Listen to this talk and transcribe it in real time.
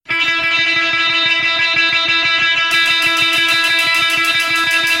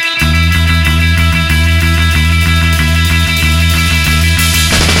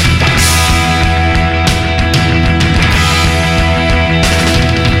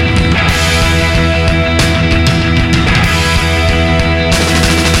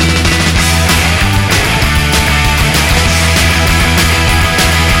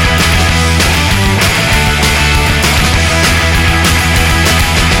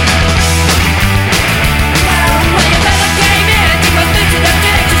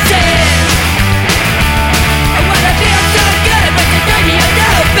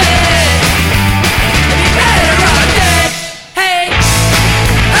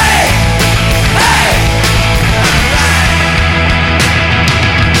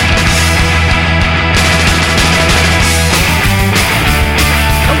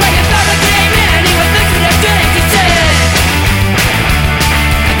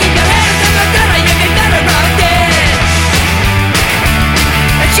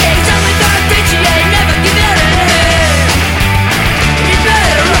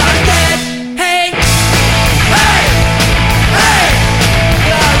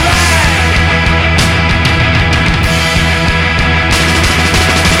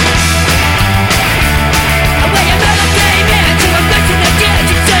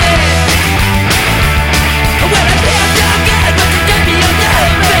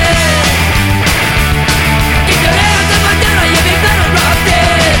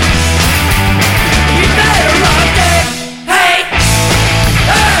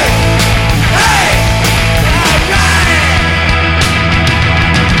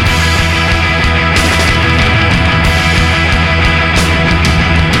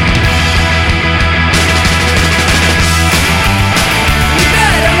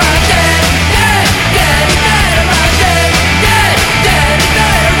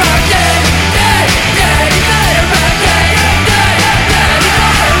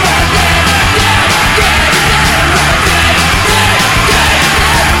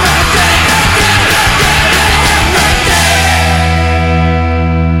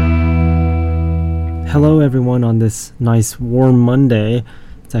Hello everyone on this nice warm Monday.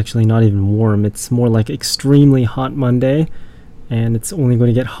 It's actually not even warm, it's more like extremely hot Monday, and it's only going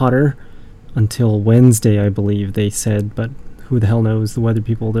to get hotter until Wednesday, I believe they said, but who the hell knows? The weather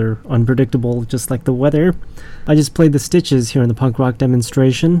people, they're unpredictable just like the weather. I just played the Stitches here in the punk rock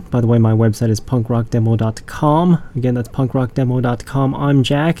demonstration. By the way, my website is punkrockdemo.com. Again, that's punkrockdemo.com. I'm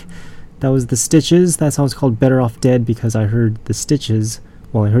Jack. That was the Stitches. That song's called Better Off Dead because I heard the Stitches.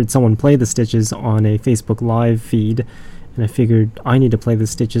 Well, I heard someone play the Stitches on a Facebook Live feed, and I figured I need to play the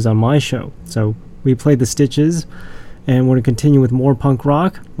Stitches on my show. So we played the Stitches, and we're going to continue with more punk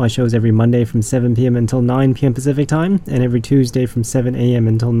rock. My show is every Monday from 7 p.m. until 9 p.m. Pacific time, and every Tuesday from 7 a.m.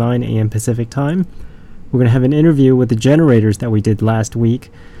 until 9 a.m. Pacific time. We're going to have an interview with the Generators that we did last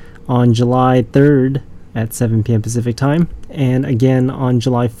week on July 3rd at 7 p.m. Pacific time, and again on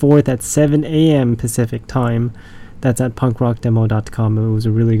July 4th at 7 a.m. Pacific time. That's at punkrockdemo.com. It was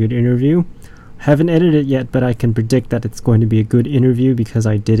a really good interview. Haven't edited it yet, but I can predict that it's going to be a good interview because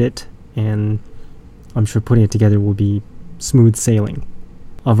I did it, and I'm sure putting it together will be smooth sailing.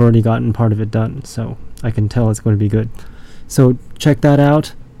 I've already gotten part of it done, so I can tell it's going to be good. So check that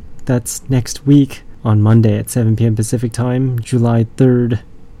out. That's next week on Monday at 7 p.m. Pacific time, July 3rd,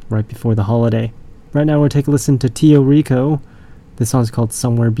 right before the holiday. Right now we'll take a listen to Tio Rico. This song's called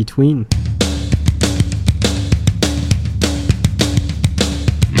Somewhere Between.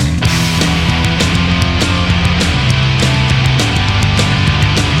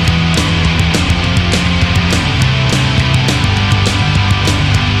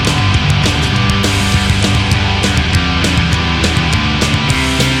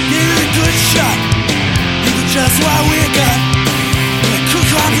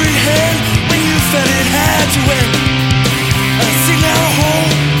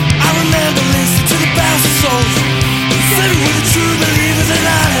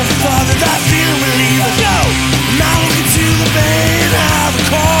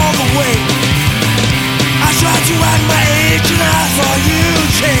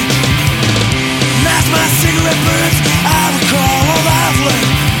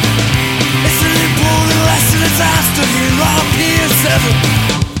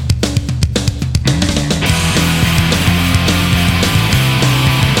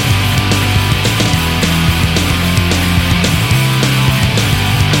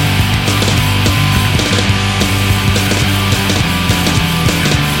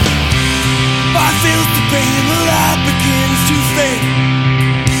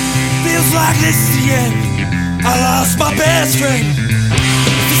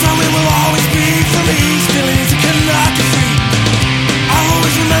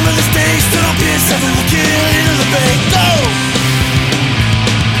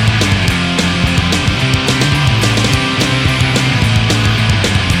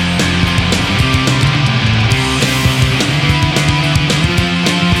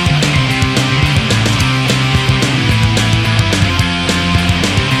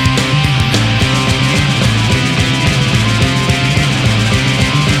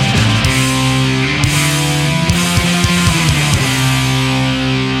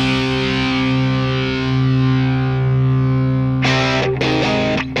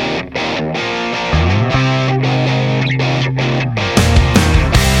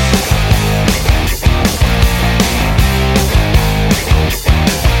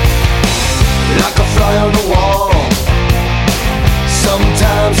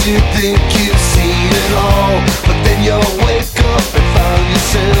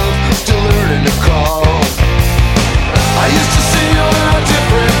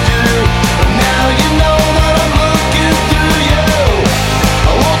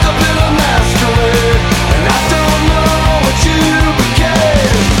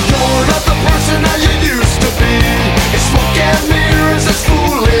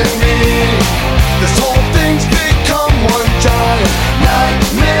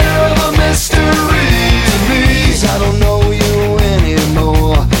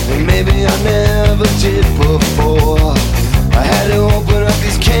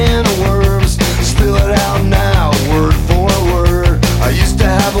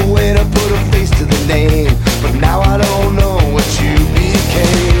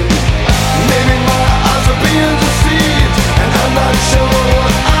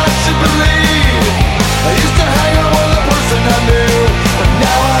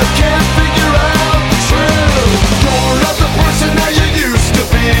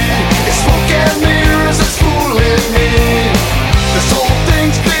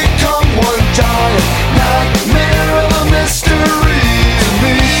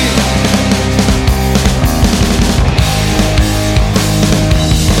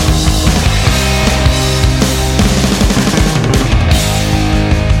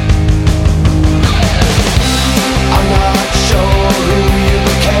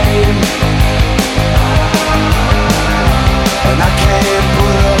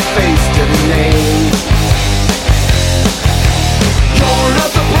 your face to the name. You're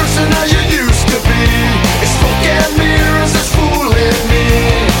not the person that you used to be. It's smoke and mirrors that's fooling me.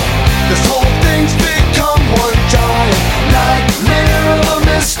 This whole thing's become one giant nightmare of a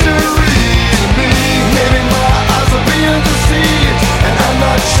mystery to me. Maybe my eyes are being deceived, and I'm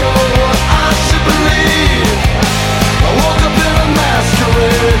not sure what I should believe. I woke up in a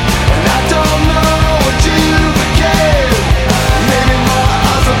masquerade, and I don't know what you became. Maybe my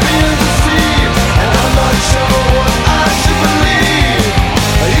eyes are being deceived, and I'm not sure what I should believe.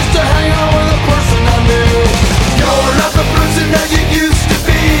 I used to hang out with a person I knew. You're not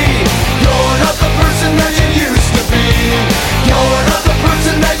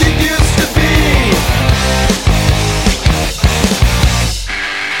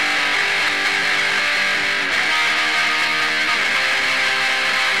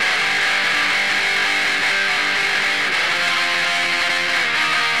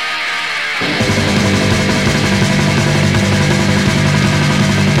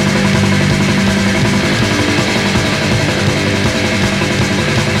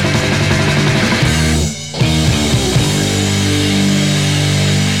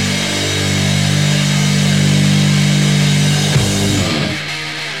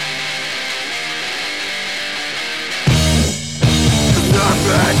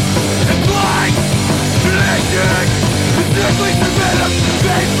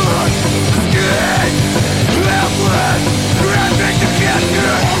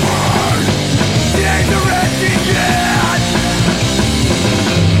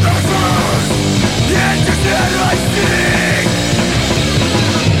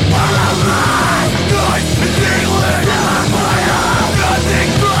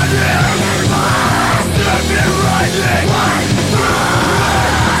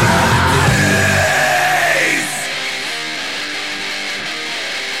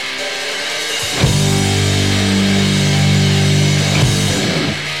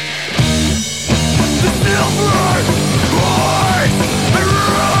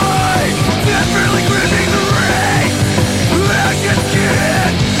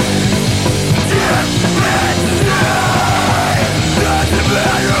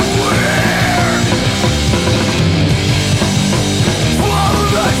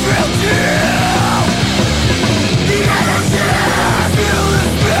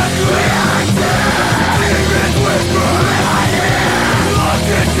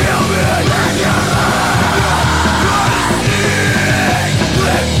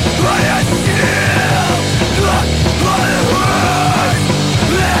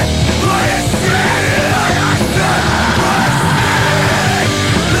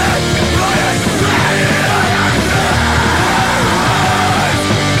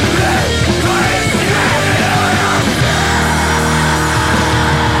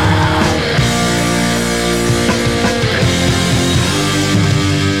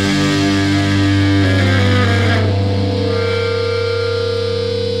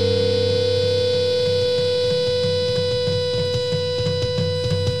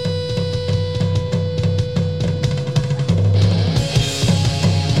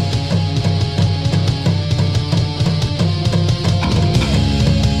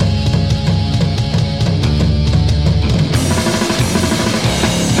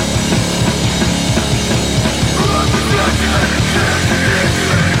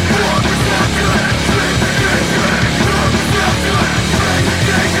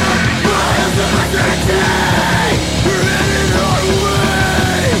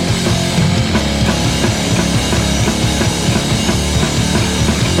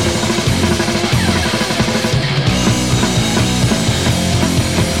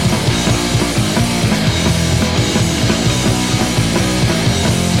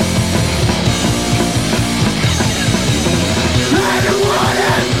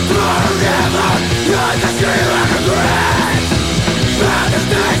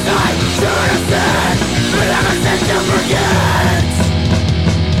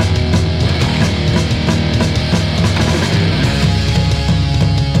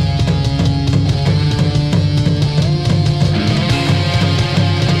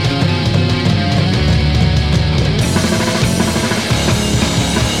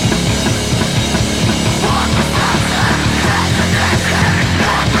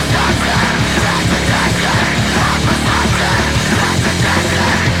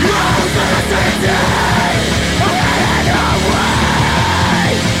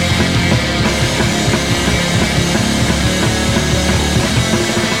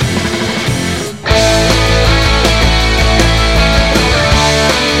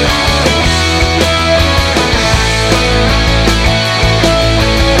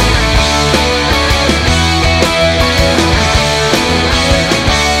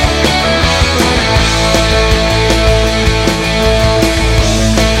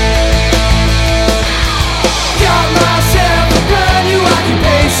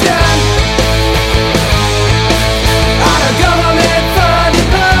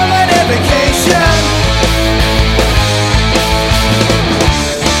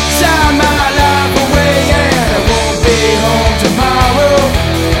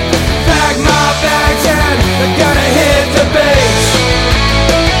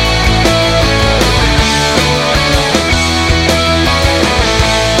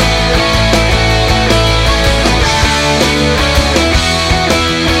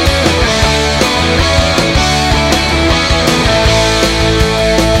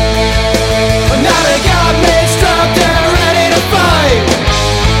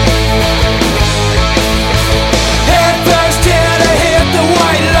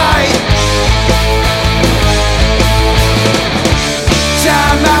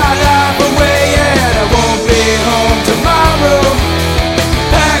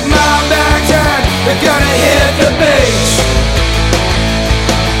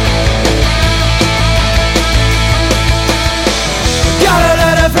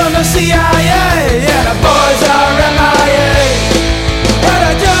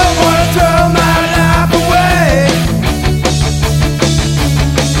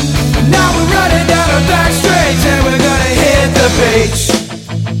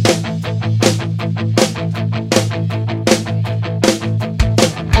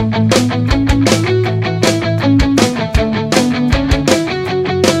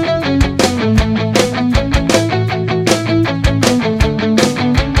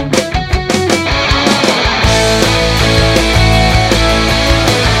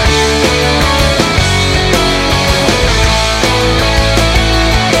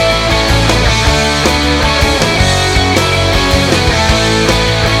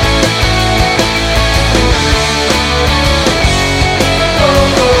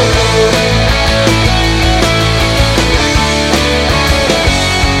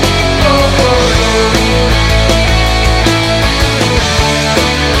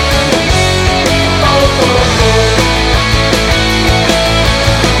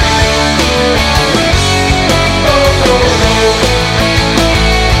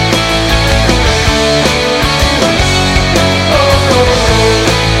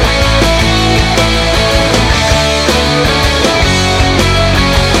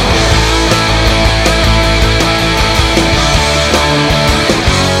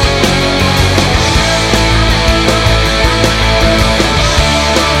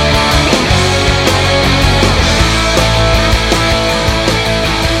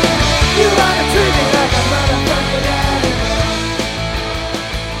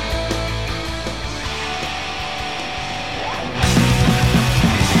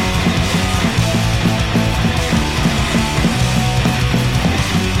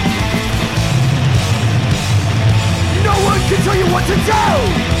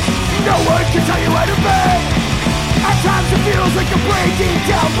No one can tell you how to be. At times it feels like you're breaking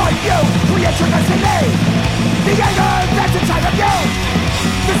down, but you create your destiny. The anger that's inside of you,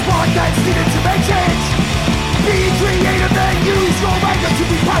 the spark that's needed to make change. Be creative and use your anger to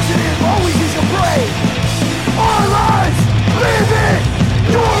be positive. Always use your brain. Our lives, live it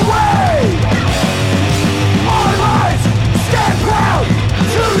your way. Our lives, stand proud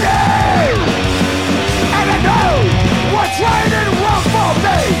today. And I know what's right and wrong for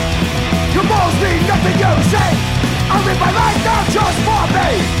me. Your morals mean nothing you say. I live my life now just for me.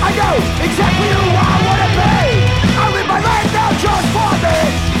 I know exactly who I wanna be. I live my life now just for me.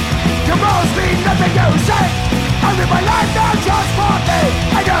 Your morals mean nothing you say. I live my life now just for me.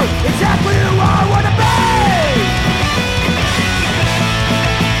 I know exactly who I wanna be.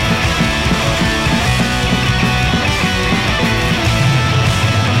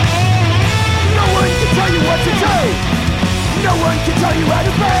 No one can tell you what to do. No one can tell you how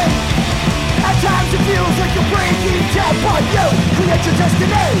to be. At times it feels like you're breaking down, but you create your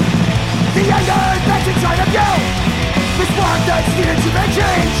destiny. The anger that's inside of you, the spark that's needed to make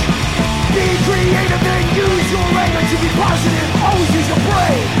change. Be creative and use your anger to be positive. Always use your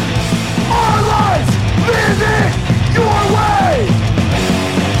brain. Our lives, live it your way.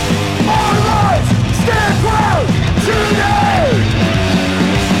 Our lives, stand proud today.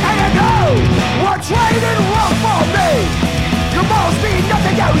 And I know what's right and wrong for me. Your morals mean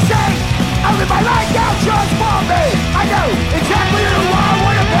nothing you say. I live my life now just for me. I know exactly who I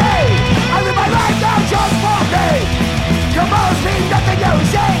wanna be. I live my life now just for me. Your morals mean nothing you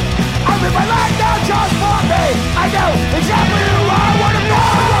say. I live my life now just for me. I know exactly who I wanna be.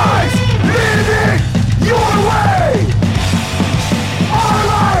 Our lives, live it your way. Our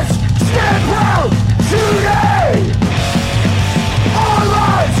lives, stand proud today. Our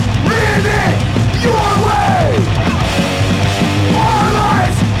lives, live it your way. Our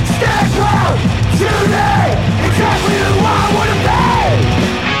lives, stand proud today. Exactly who I wanna be.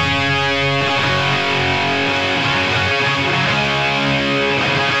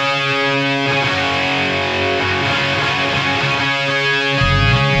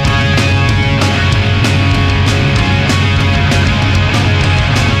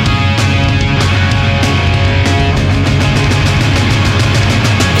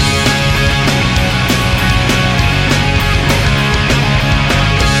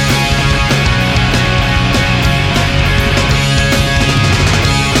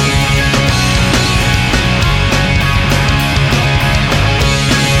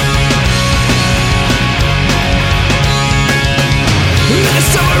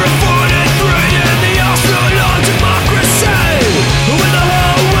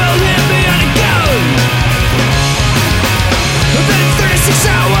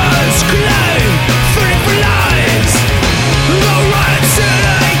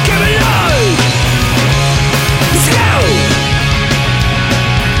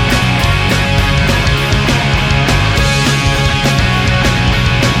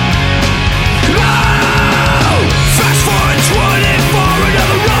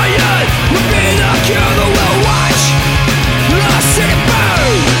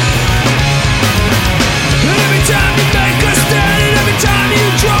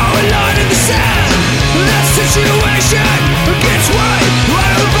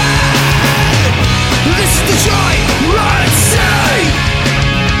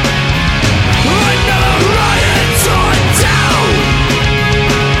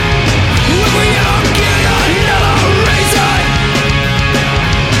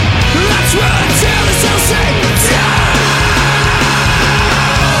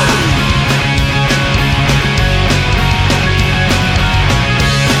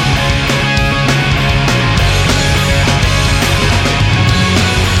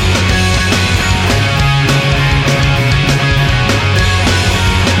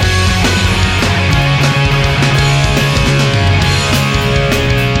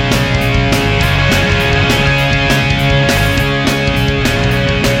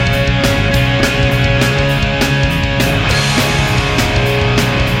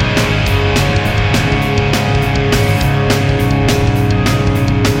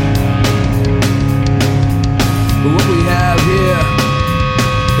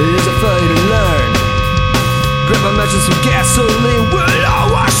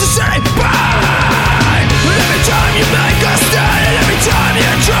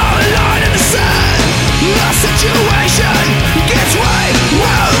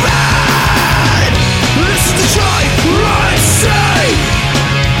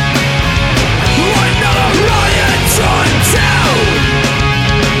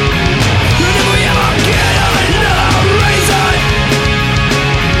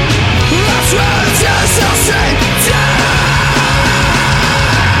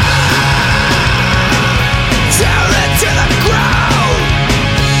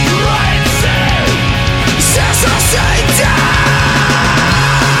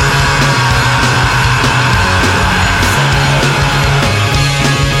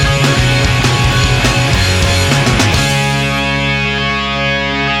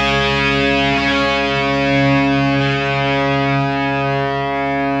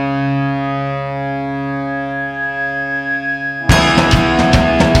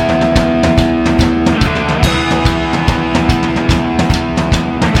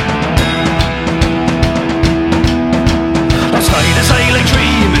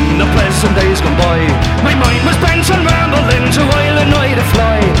 some days gone by. My mind was bent on rambling to while a night to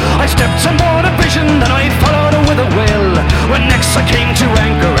fly. I stepped on board a vision and I followed her with a will. When next I came to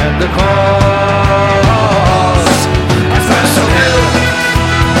anchor at the cross at Thistle Hill.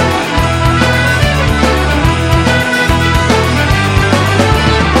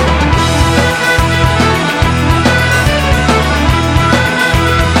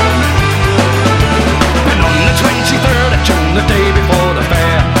 The day before the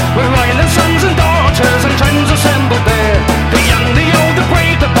fair, where Ryland sons and daughters and friends assembled there. The young, the old, the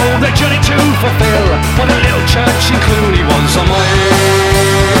brave, the bold, their journey to fulfill. For the little church in Clooney was a mile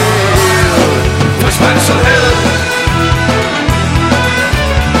for Spancel Hill.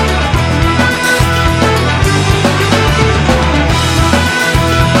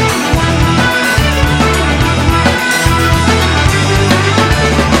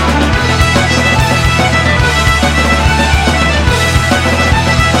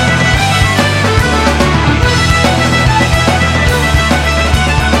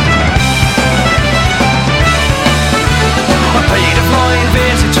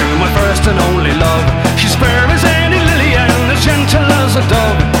 And only love. She's fair as any lily and as gentle as a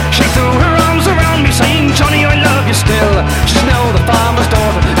dove. She threw her arms around me saying, Johnny, I love you still. She's now the farmer's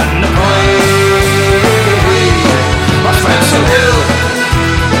daughter and the pride of Spancel Hill.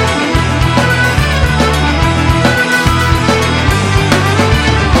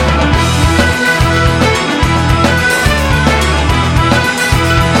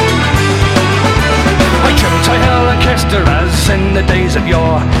 Her as in the days of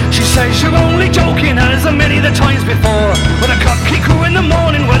yore. She says you're only joking as the many the times before. When a cock he crew in the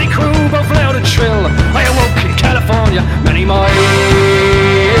morning, well he crew both loud and shrill. I awoke in California many miles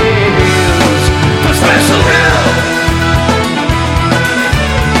for Spancel Hill.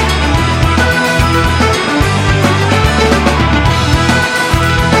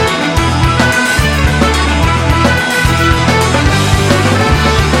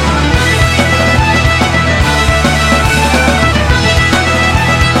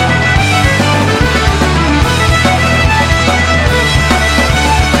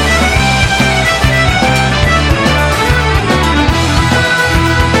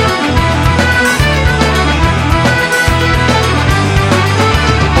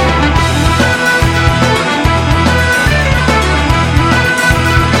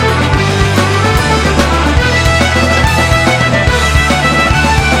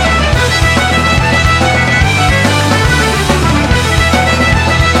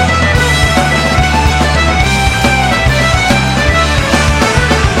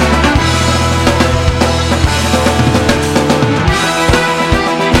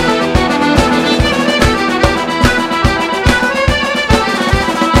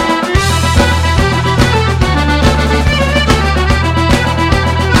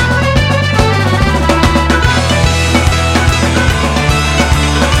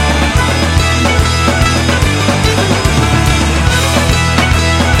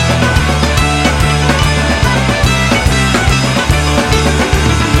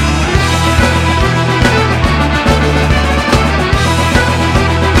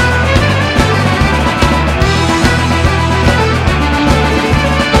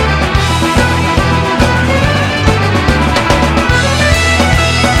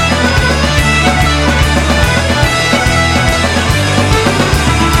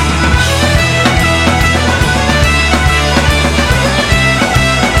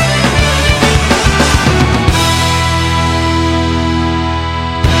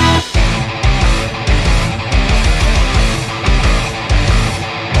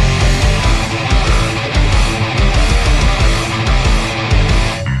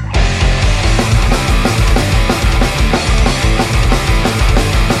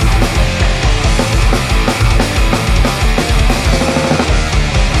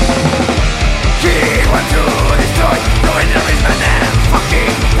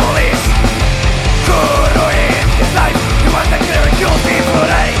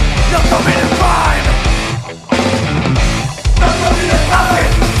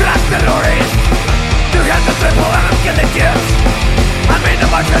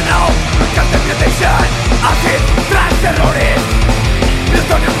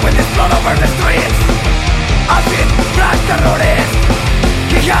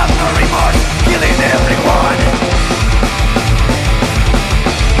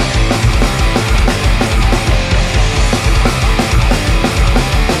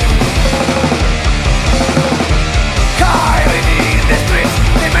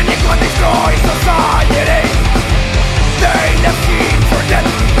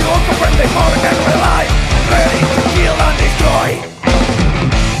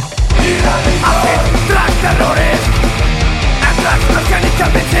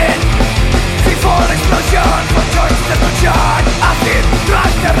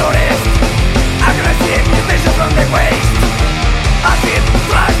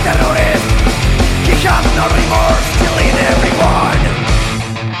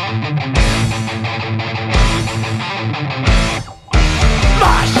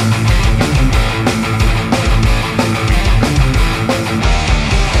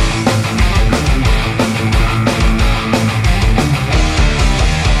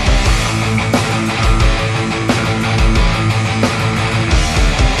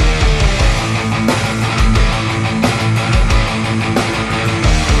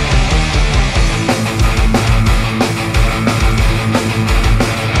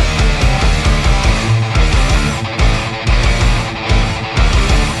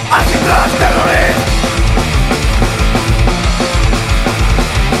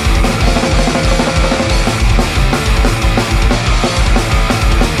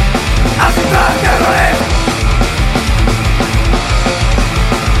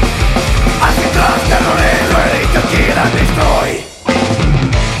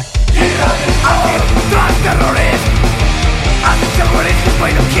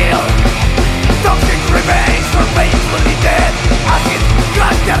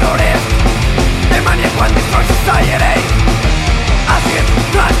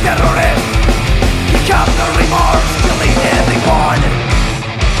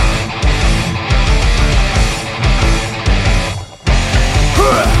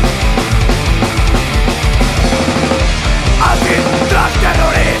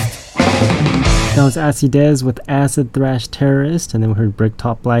 was Acides with Acid Thrash Terrorist, and then we heard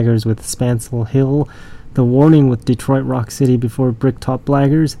Bricktop Blaggers with Spancel Hill, The Warning with Detroit Rock City before Bricktop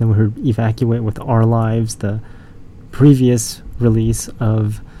Blaggers, and then we heard Evacuate with Our Lives, the previous release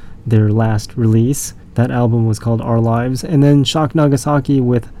of their last release. That album was called Our Lives, and then Shock Nagasaki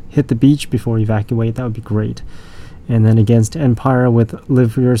with Hit the Beach before Evacuate. That would be great. And then Against Empire with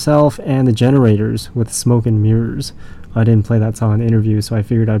Live For Yourself, and The Generators with Smoke and Mirrors. I didn't play that song in the interview, so I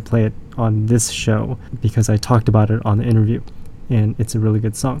figured I'd play it on this show because I talked about it on the interview, and it's a really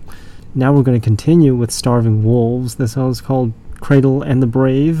good song. Now we're going to continue with Starving Wolves. This song is called Cradle and the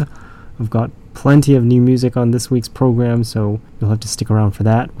Brave. I've got plenty of new music on this week's program, so you'll have to stick around for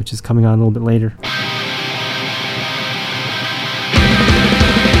that, which is coming on a little bit later.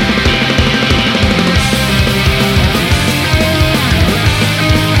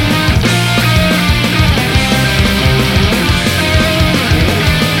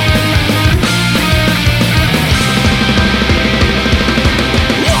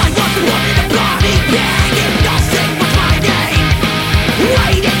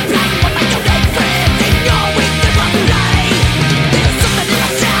 There's something in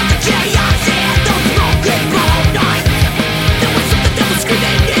the sound of chaos and the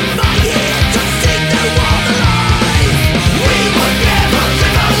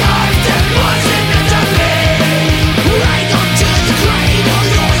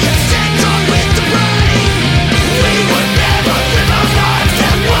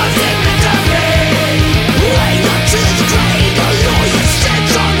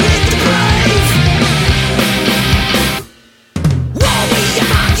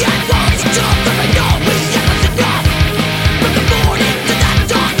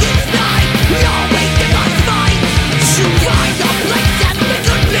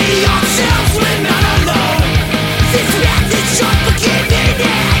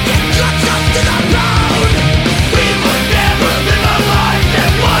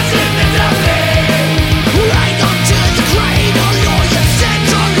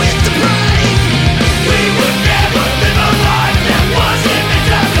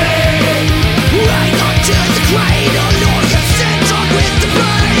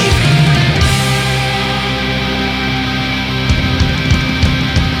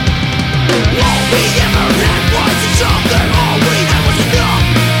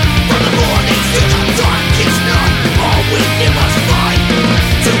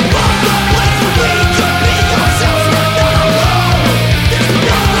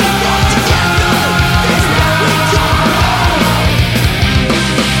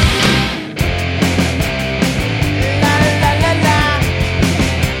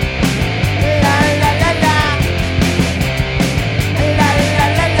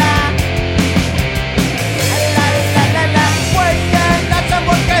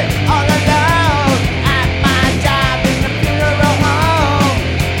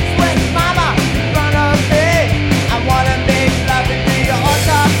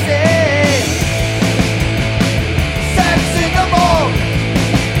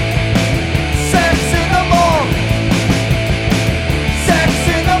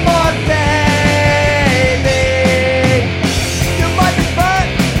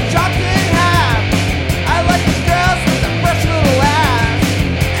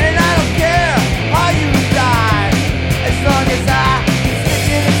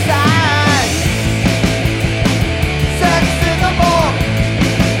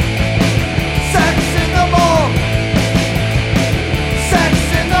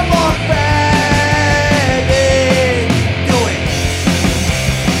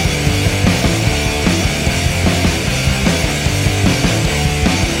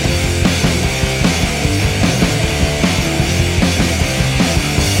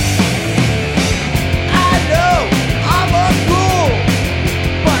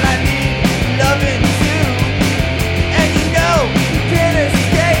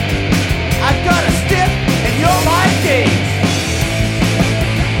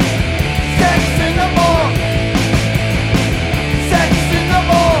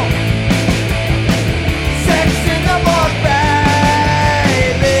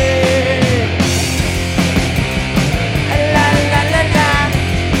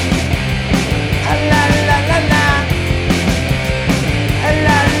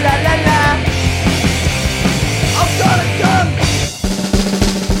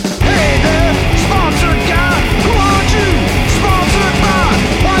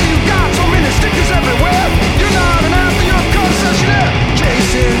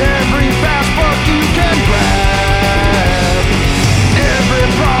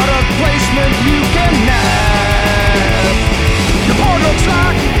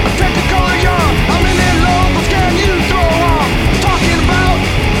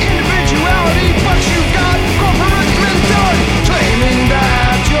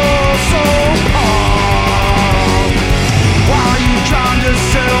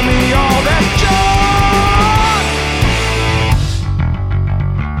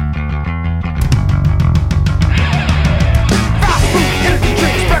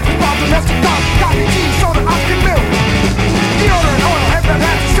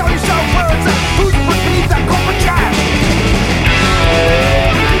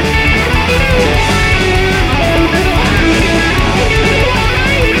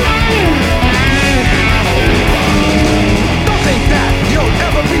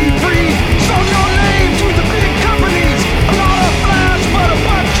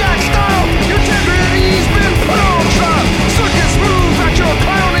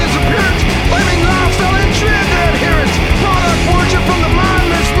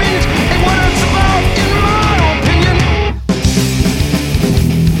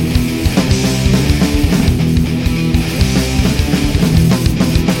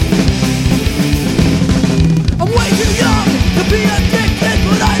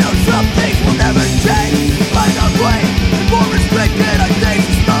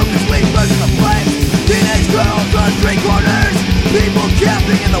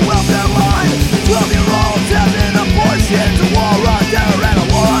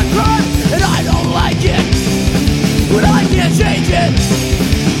but I can't change it.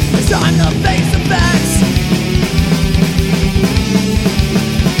 It's time to face the facts.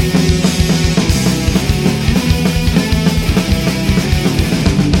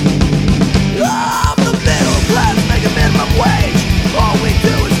 I'm the middle class, make a minimum wage. All we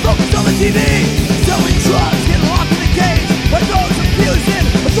do is focus on the TV, selling drugs, get locked in the cage by those abusing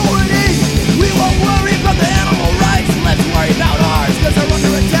authority. We won't worry about the animal rights, let's worry about ours, cause they're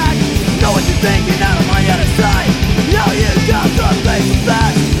under attack. Know what you're thinking out on my other side. Now you got the face of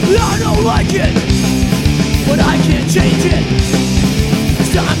facts. I don't like it, but I can't change it.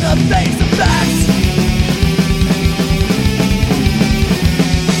 It's time to face the facts.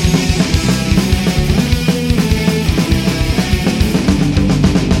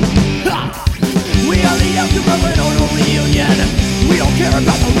 We are the outcome of an oral reunion. We don't care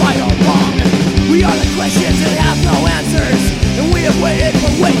about the right or wrong. We are the questions that have no answers, and we have waited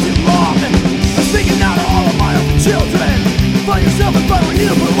for way too long. I'm speaking now to all of my own children. Find yourself and find where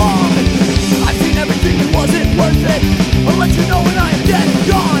you belong. I've seen everything that wasn't worth it. I'll let you know when I am dead and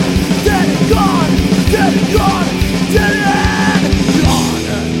gone. Dead and gone. Dead and gone. Dead and gone.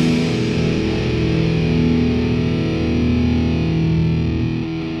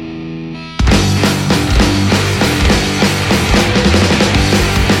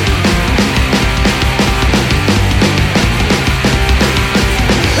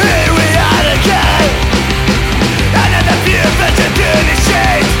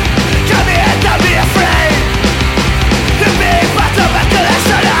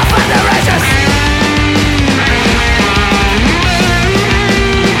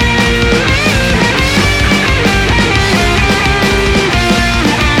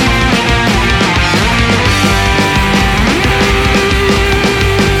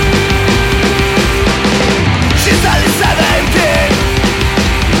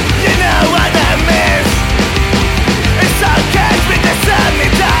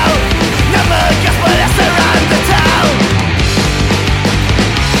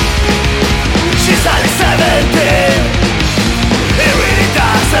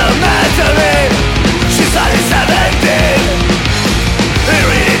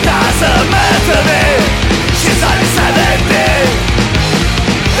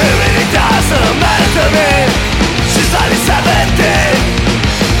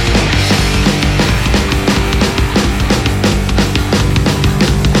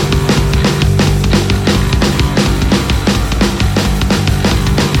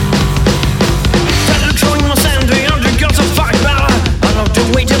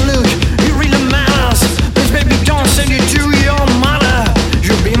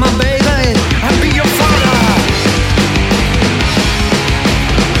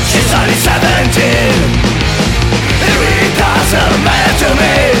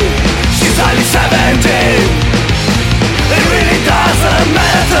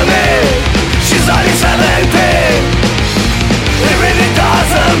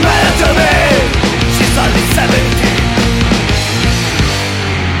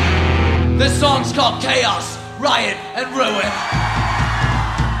 This song's called Chaos, Riot, and Ruin.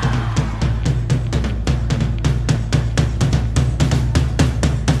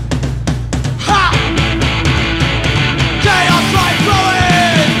 Ha! Chaos, Riot,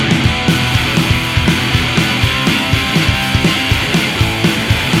 Ruin!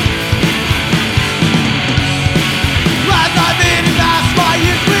 Last I made it last my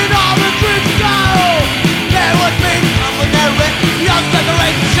years when all the dreams go. There was me, I'm with Eric, young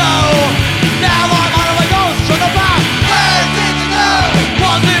decorating show. Now I'm on my ghost from the past. Where did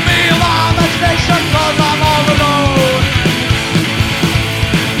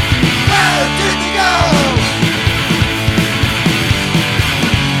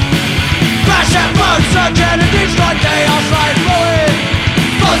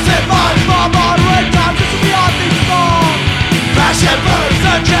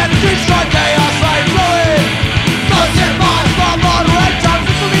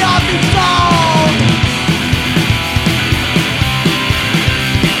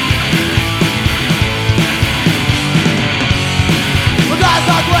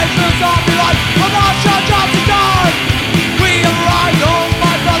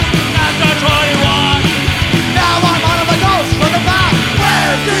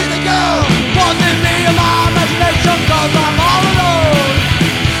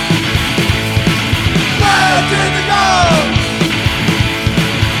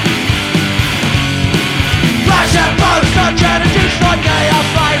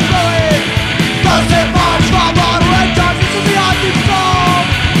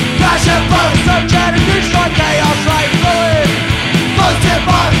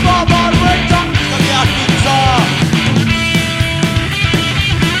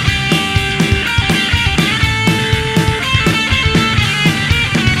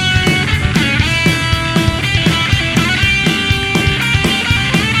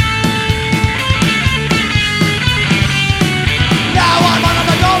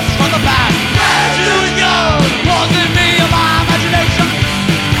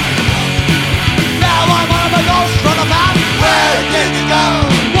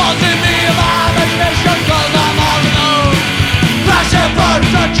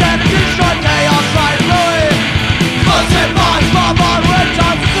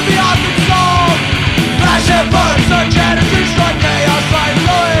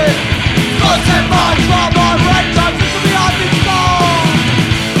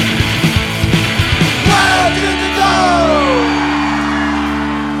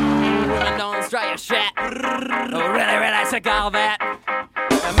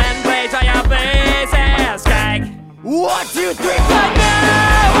 1, 2, 3, right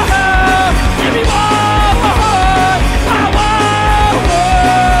now. Everyone,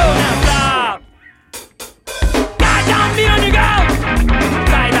 now stop. Die down, be on your go.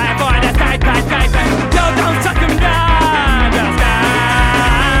 Die, boy, that's die. Yo, don't suck him down. Just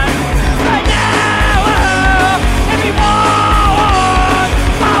die. Right now, everyone.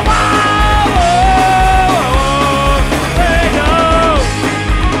 Hey, no.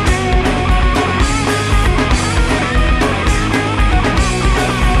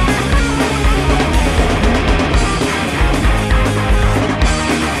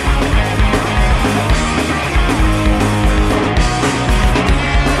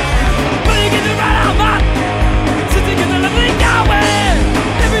 Will you get the right out, Bob? Sitting in the lovely going.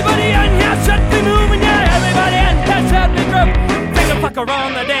 Everybody in here, shut the moving, yeah. Everybody in here, shut the group. Take a fucker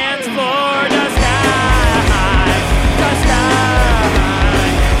on the dance floor. Just die. Just die.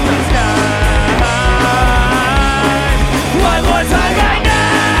 Just die. One more time right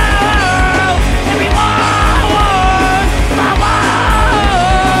now. Everyone,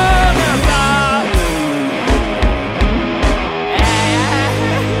 now stop.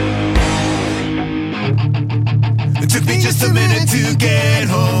 It took me just a minute to get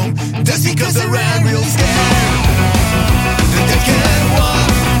home. That's because I ran real scared. The dead can't walk.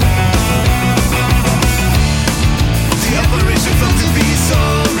 The operation felt to be so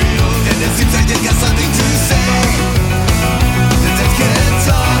real, and it seems like they got something to say. The dead can't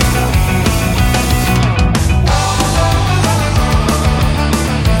talk.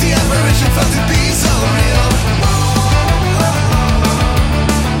 The operation felt to be so real.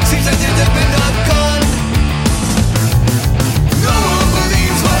 Seems like they're dead but not gone. No one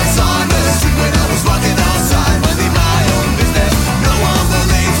believes what I saw in the street when I was walking outside, minding my own business. No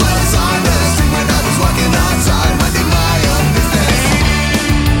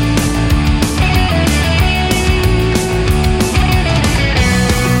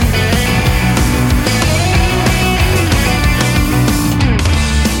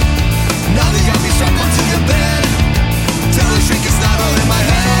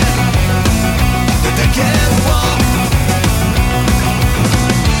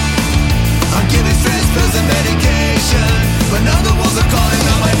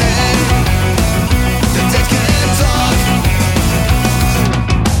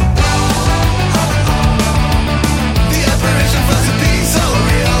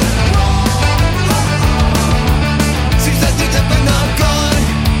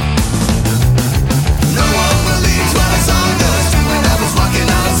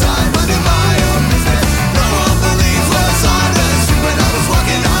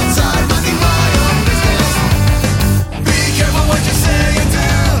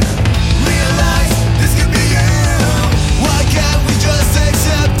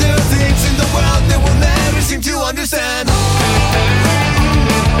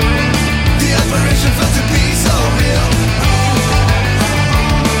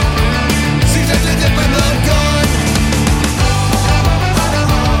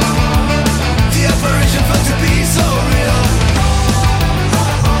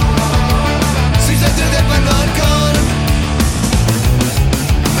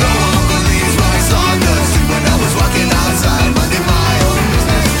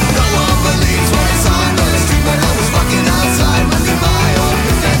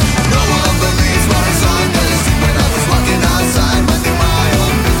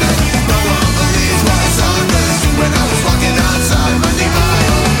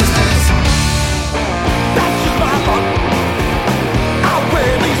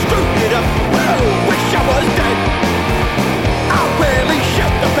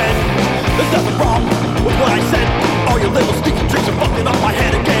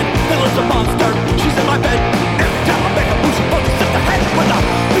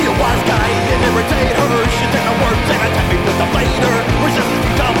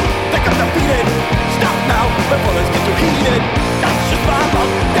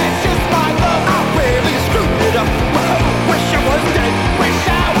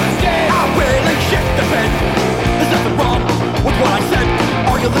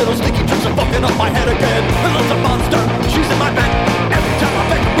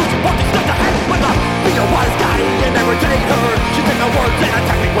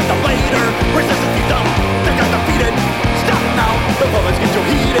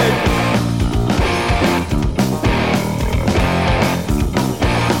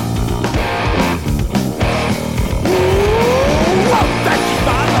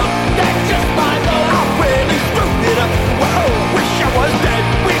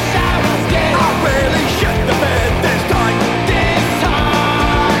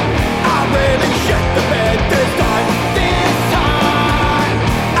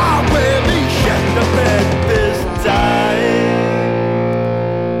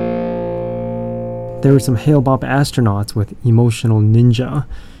There were some Hale Bop Astronauts with Emotional Ninja,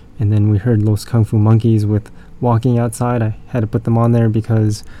 and then we heard Los Kung Fu Monkeys with Walking Outside. I had to put them on there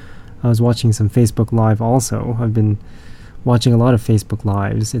because I was watching some Facebook Live also. I've been watching a lot of Facebook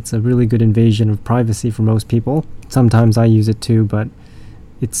Lives. It's a really good invasion of privacy for most people. Sometimes I use it too, but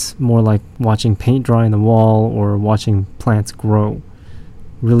it's more like watching paint dry on the wall or watching plants grow.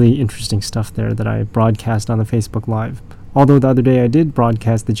 Really interesting stuff there that I broadcast on the Facebook Live. Although the other day I did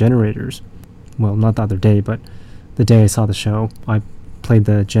broadcast the generators. Well, not the other day, but the day I saw the show, I played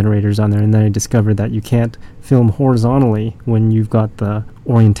the generators on there, and then I discovered that you can't film horizontally when you've got the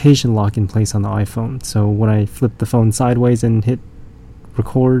orientation lock in place on the iPhone. So when I flipped the phone sideways and hit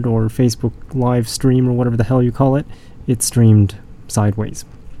record or Facebook live stream or whatever the hell you call it, it streamed sideways.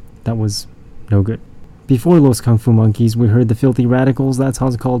 That was no good. Before Los Kung Fu Monkeys, we heard the Filthy Radicals, that's how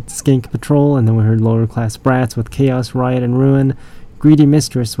it's called, Skank Patrol, and then we heard Lower Class Brats with Chaos, Riot, and Ruin, Greedy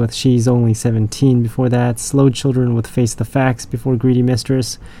Mistress with She's Only 17 before that, Slow Children with Face the Facts before Greedy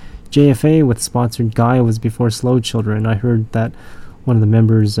Mistress, JFA with Sponsored Guy was before Slow Children. I heard that one of the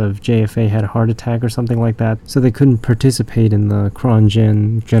members of JFA had a heart attack or something like that, so they couldn't participate in the Cron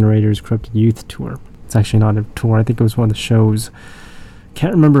Gen Generators Corrupted Youth Tour. It's actually not a tour, I think it was one of the shows.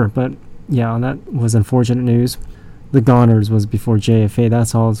 Can't remember, but yeah, that was unfortunate news. The Goners was before JFA,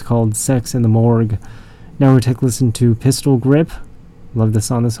 that's all it's called, Sex in the Morgue. Now we'll take a listen to Pistol Grip. Love this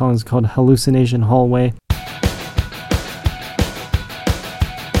song. This song is called Hallucination Hallway.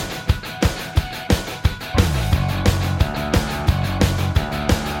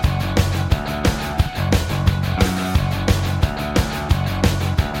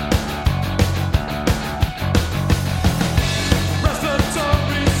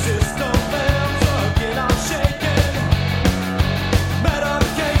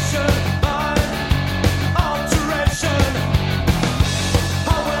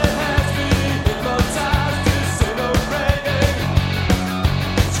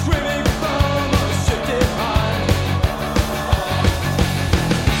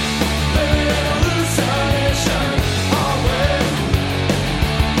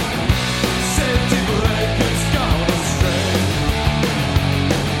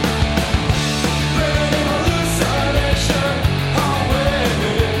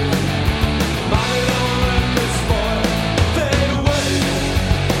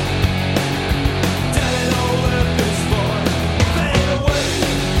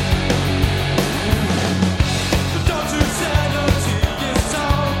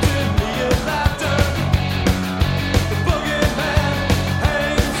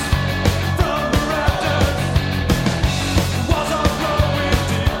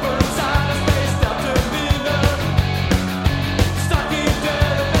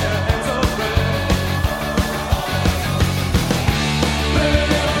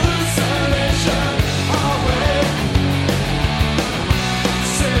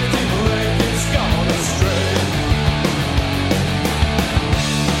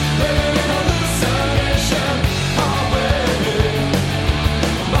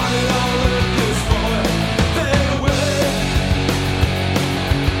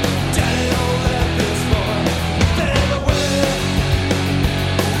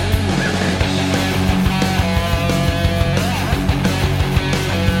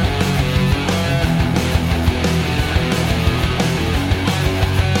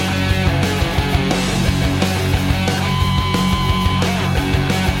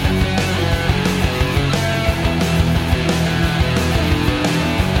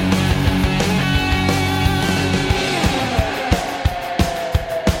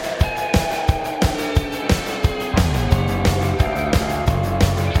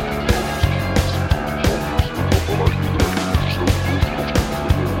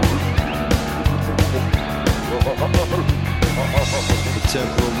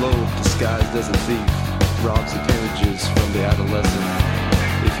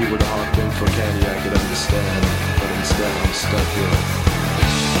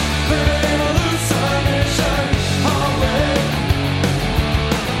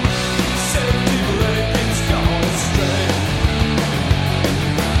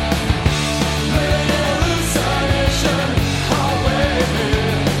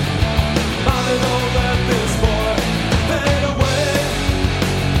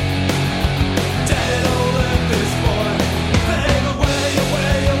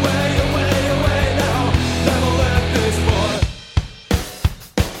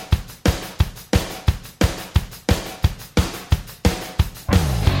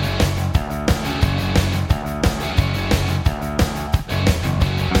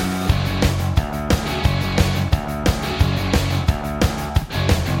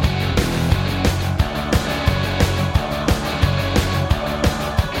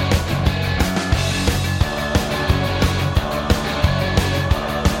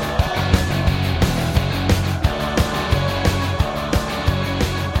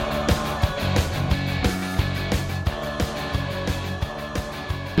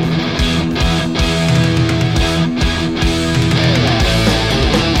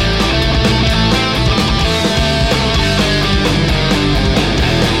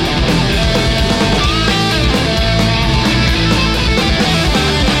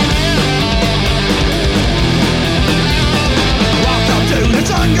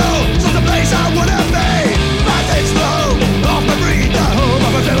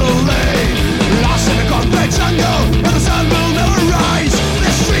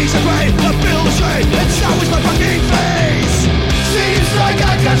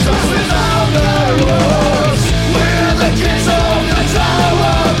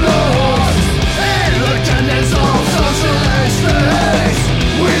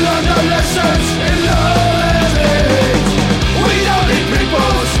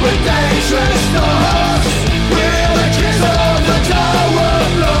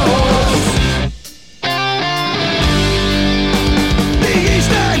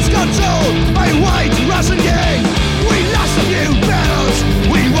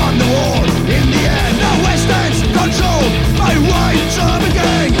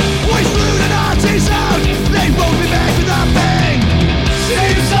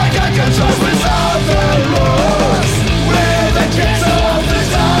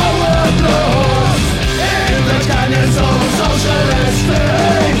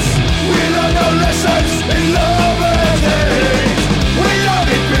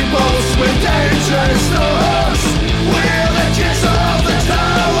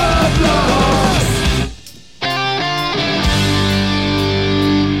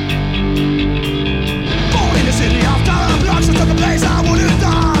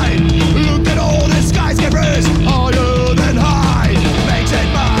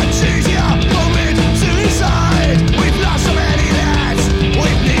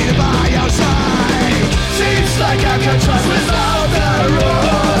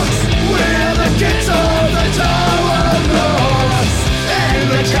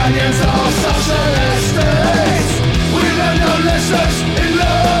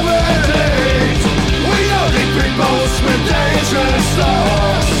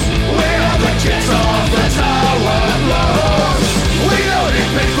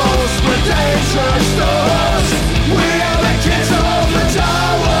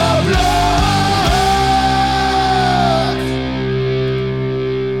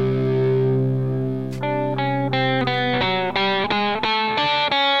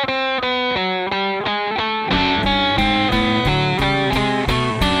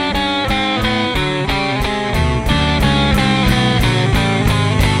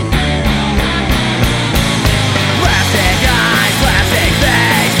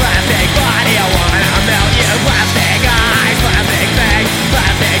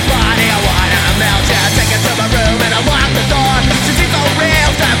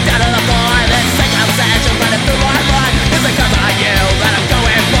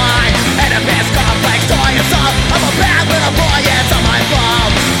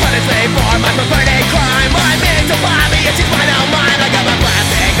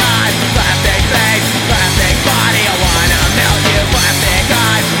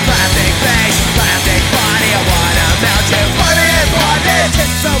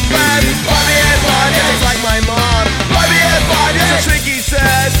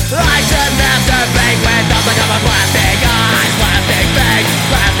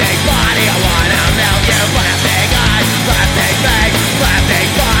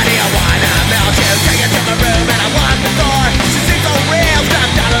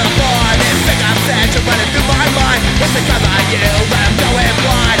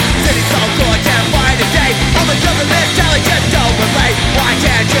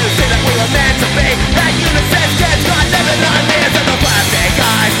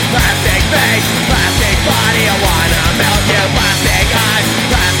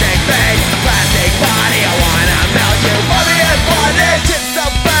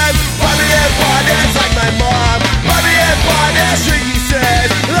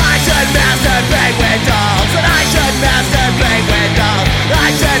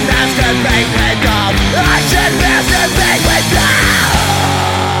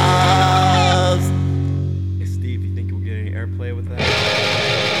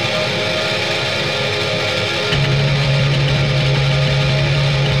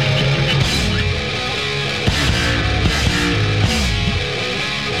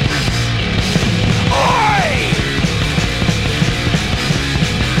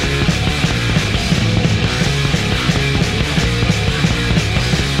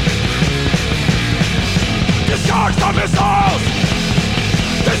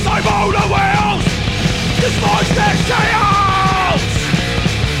 Disable the wheels! Disforce the chaos!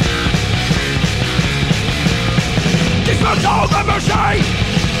 out all the machine.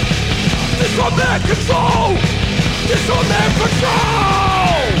 This from their control. This from their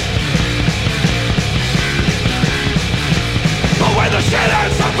control. But when the shit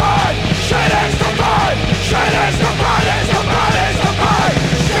is the burn, shit is the burn, shit is the burn, is the burn, is the burn,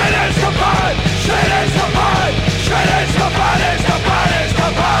 shit is the burn, shit is the burn, shit is the burn, is the burn, is the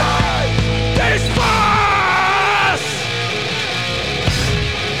burn. Disperse!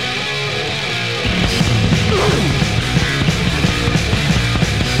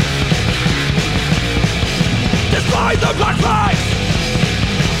 Display the blood flags,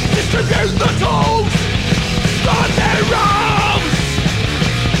 distribute the tools, start their arms.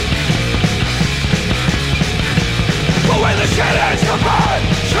 But when the shit is the burn,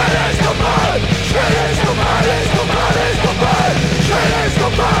 shit is the burn, shit is the burn, is the burn, is the burn, shit is the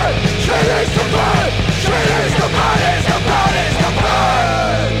burn, shit is the burn, shit is the burn, is the burn, is the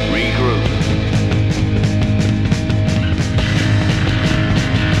burn. Regroup.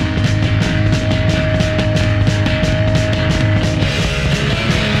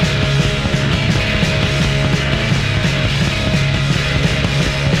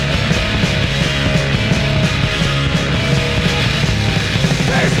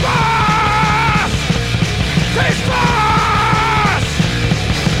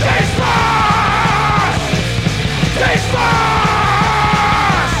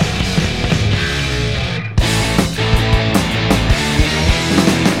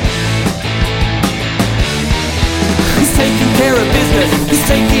 He's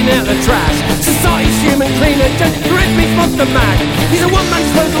taking out the trash. Society's human cleaner, just grip me Monster Mac. He's a one-man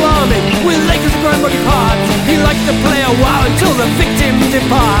total army with Lakers grand body parts. He likes to play a while until the victim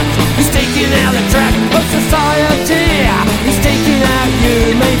departs. He's taking out the trash of society. He's taking out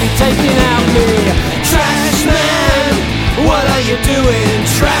you, maybe taking out me. Trash man, what are you doing?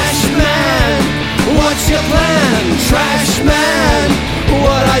 Trash man, what's your plan? Trash man,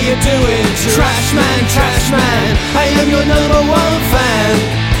 what are you doing? Trash man, I am your number one fan.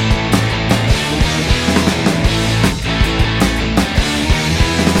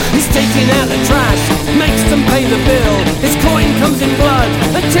 He's taking out the trash, makes them pay the bill. His coin comes in blood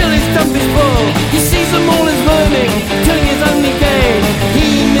until his dump is full. He sees them all as vermin, doing his only gain.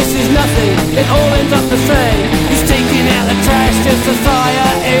 He misses nothing, it all ends up the same. He's taking out the trash to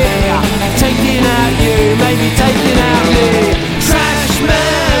society, taking out you, maybe taking out me. Trash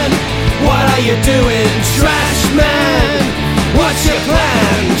man, what are you doing? Trash man, what's your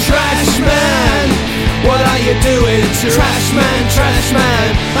plan? Trash man, what are you doing? Trash man,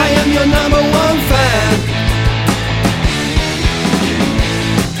 I am your number one fan.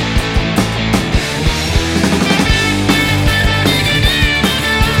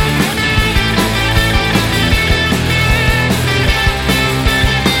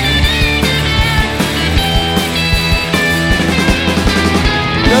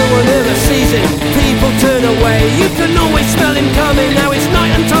 Never sees him, people turn away. You can always smell him coming. Now it's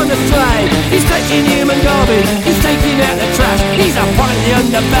night and time to slay. He's taking human garbage, he's taking out the trash. He's a part of the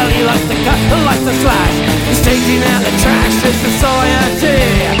underbelly, likes to cut and likes to slash. He's taking out the trash to society.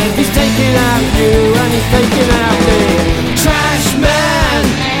 He's taking out you and he's taking out me. Trash man,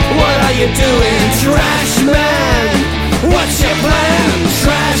 what are you doing? Trash man, what's your plan?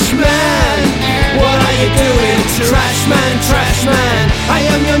 Trash man, what are you doing? Trash man, I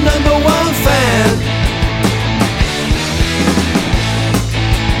am your number one fan.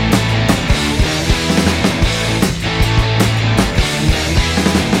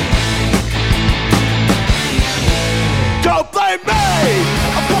 Don't blame me,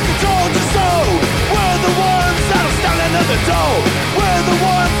 I fucking told you so. We're the ones that'll stand another door. We're the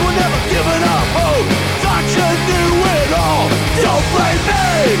ones who never given up hope. Thought you knew it all. Don't blame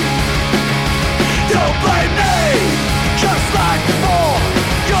me, don't blame me. Just like before,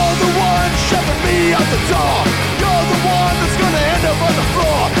 you're the one shoving me out the door. You're the one that's gonna end up on the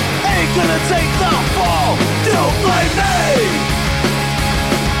floor. Ain't gonna take the fall. Don't blame me.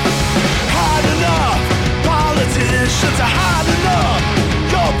 Hard enough, politicians are hard enough.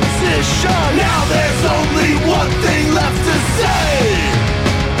 Your position, now there's only one thing left to say.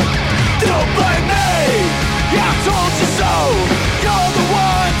 Don't blame me, yeah, I told you so. You're the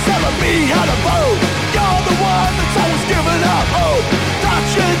one telling me how to vote. You're the one that's always giving up hope. Thought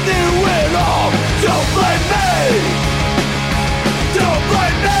you knew it all. Don't blame me, don't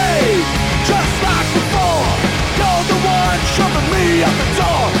blame me. Just like before, you're the one showing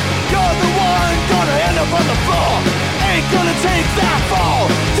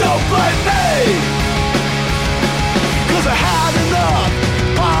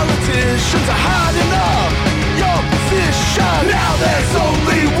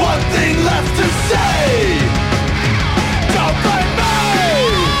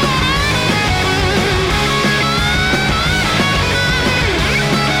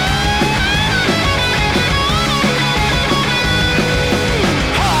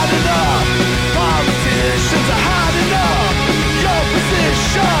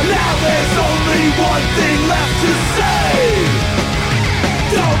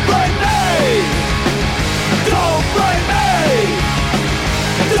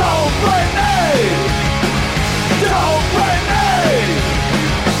blame me. Don't blame me.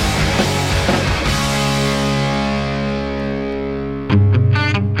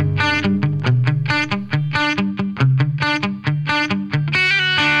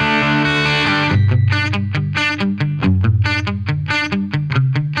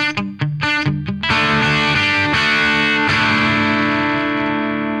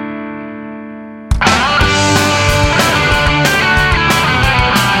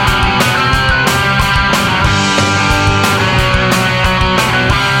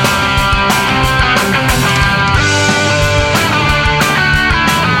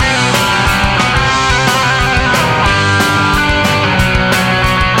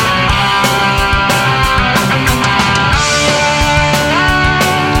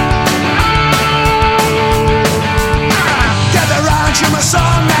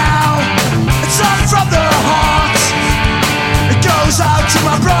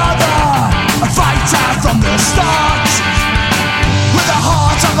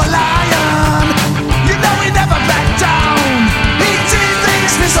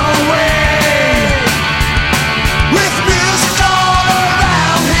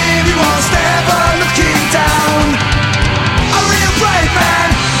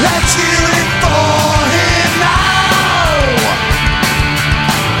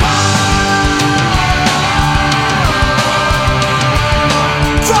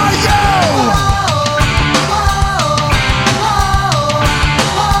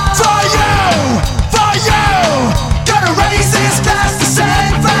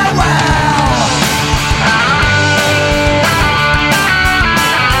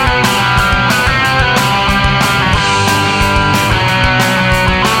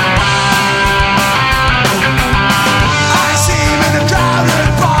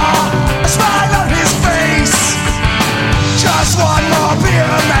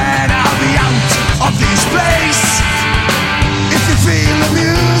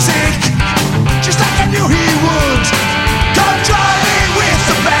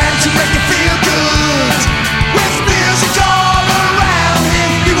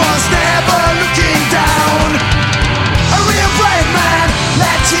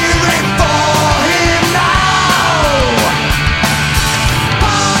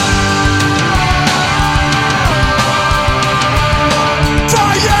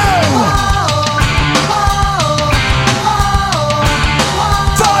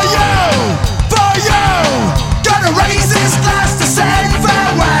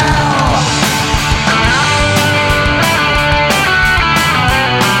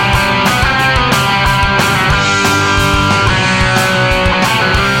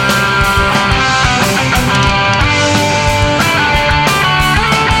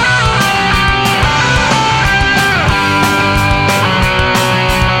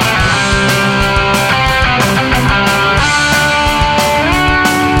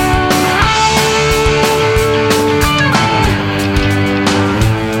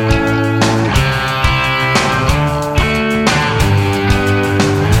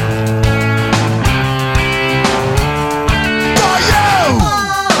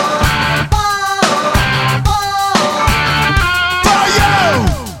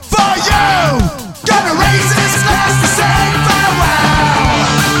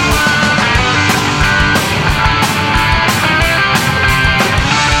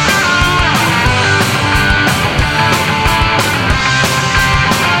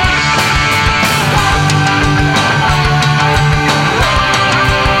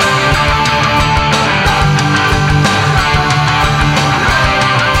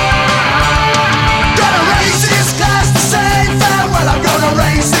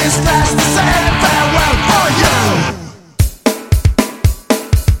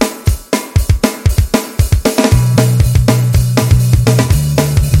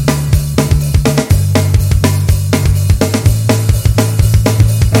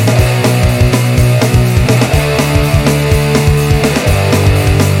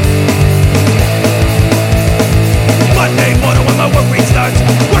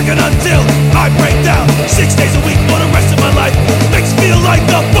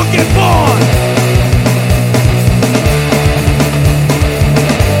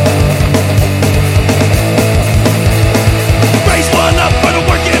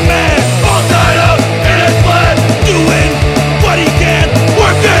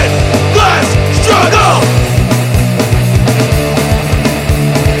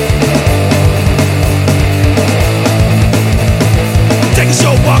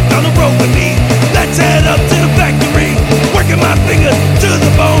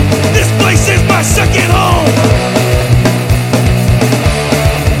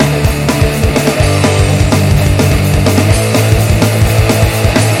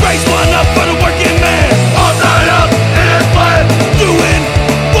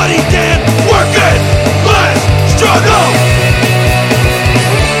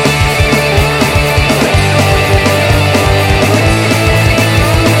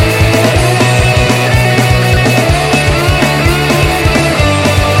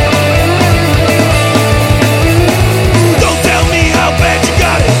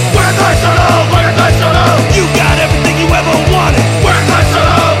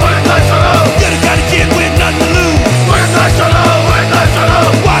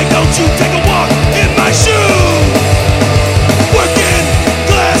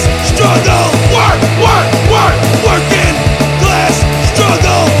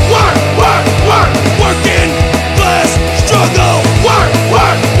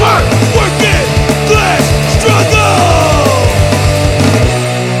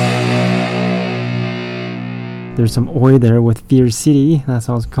 There's some Oi there with Fear City. That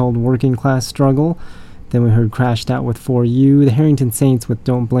song's called Working Class Struggle. Then we heard Crashed Out with For You. The Harrington Saints with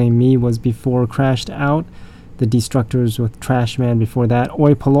Don't Blame Me was before Crashed Out. The Destructors with Trash Man before that.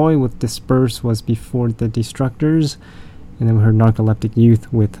 Oi Polloi with Disperse was before the Destructors. And then we heard Narcoleptic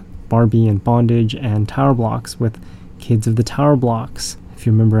Youth with Barbie and Bondage, and Tower Blocks with Kids of the Tower Blocks. If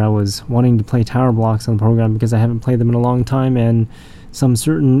you remember, I was wanting to play Tower Blocks on the program because I haven't played them in a long time, and some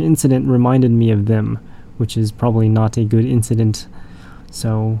certain incident reminded me of them, which is probably not a good incident.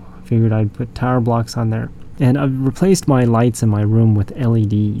 So I figured I'd put Tower Blocks on there. And I've replaced my lights in my room with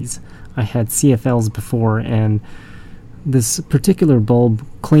LEDs. I had CFLs before, and this particular bulb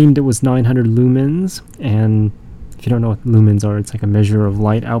claimed it was 900 lumens, and if you don't know what lumens are, it's like a measure of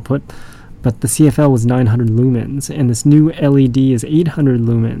light output. But the CFL was 900 lumens, and this new LED is 800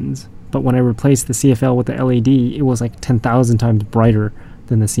 lumens. But when I replaced the CFL with the LED, it was like 10,000 times brighter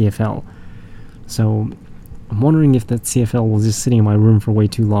than the CFL. So I'm wondering if that CFL was just sitting in my room for way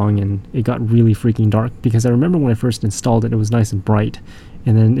too long and it got really freaking dark, because I remember when I first installed it, it was nice and bright,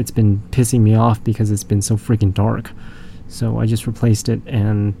 and then it's been pissing me off because it's been so freaking dark. So I just replaced it,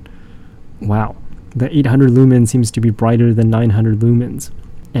 and wow. The 800 lumens seems to be brighter than 900 lumens.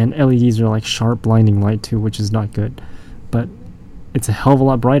 And LEDs are like sharp blinding light too, which is not good. But it's a hell of a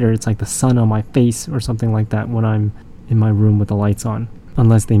lot brighter. It's like the sun on my face or something like that when I'm in my room with the lights on.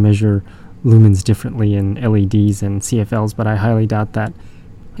 Unless they measure lumens differently in LEDs and CFLs, but I highly doubt that.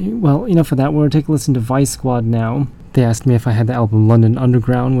 Well, enough of that. We're going to take a listen to Vice Squad now. They asked me if I had the album London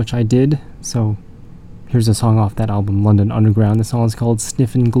Underground, which I did. So here's a song off that album, London Underground. The song is called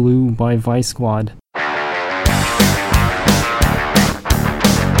Sniffin' Glue by Vice Squad.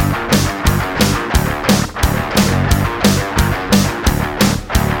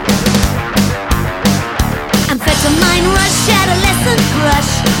 Amphetamine rush, adolescent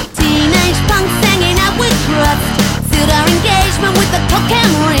crush, teenage punks hanging out with crust, suit our engagement with a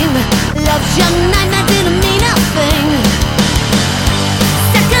cocaine ring, love's young nightmare didn't mean a thing.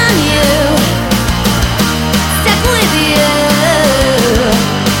 Stuck on you, stuck with you,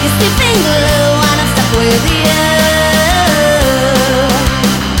 you're sniffing glue on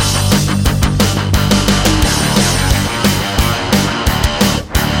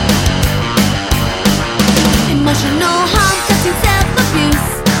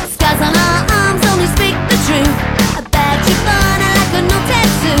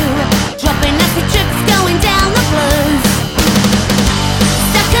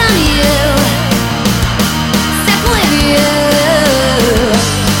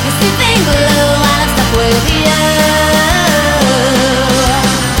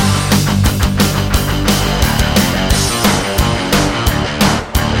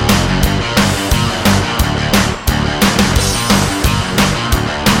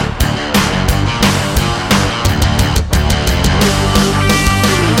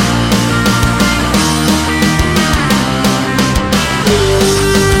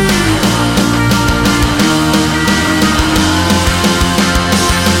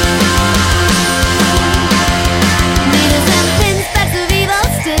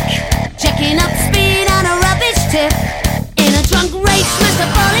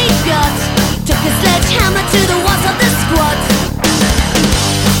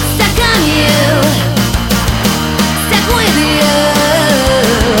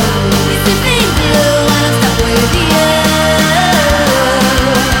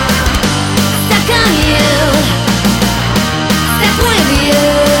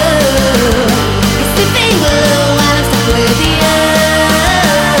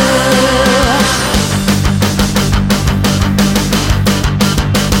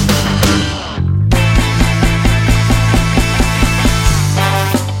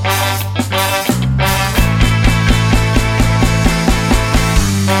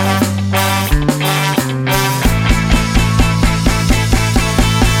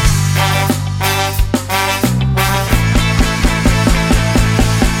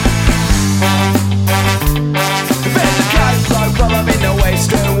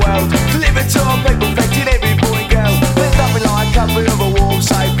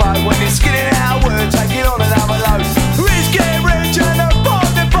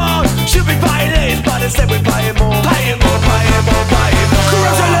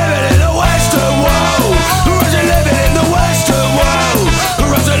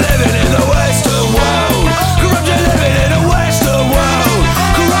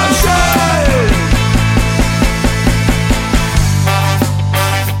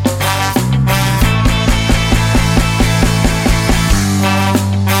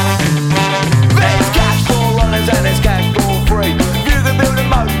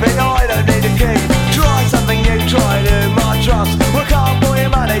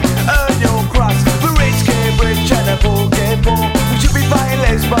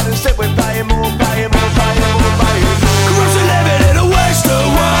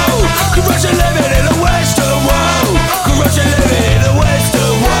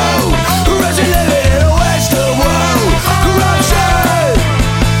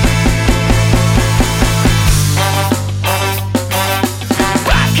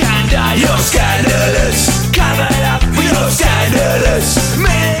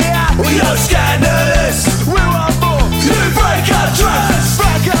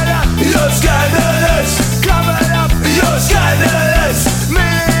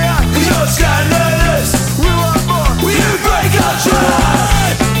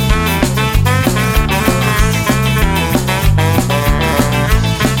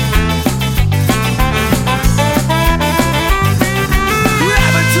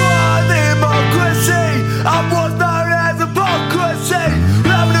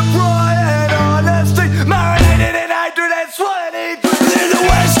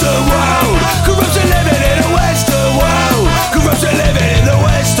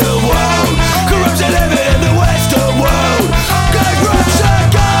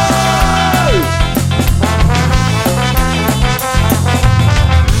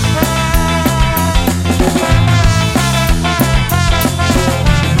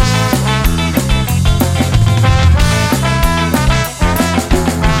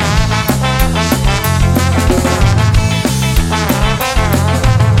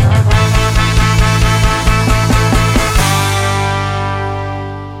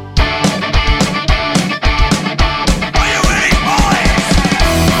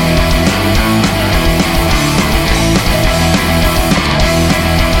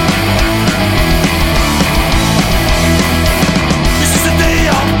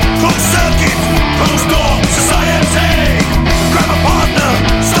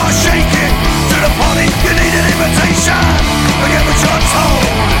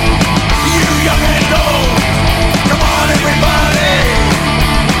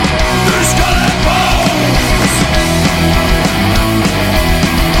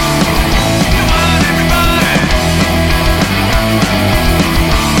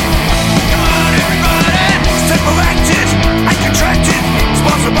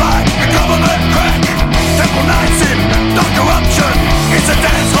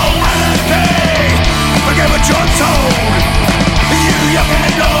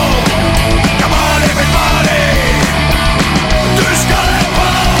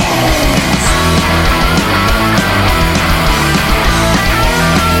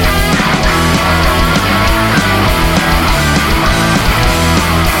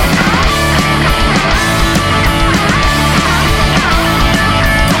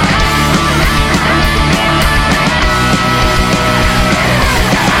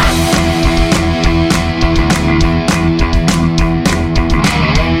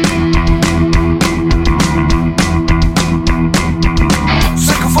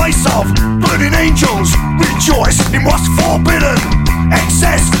fallen angels rejoice in what's forbidden.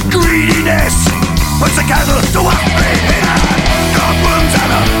 Excess, greediness puts a candle to what we hit at. Governments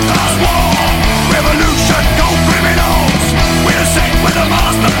and a class war, revolution, go criminals. We're sick with a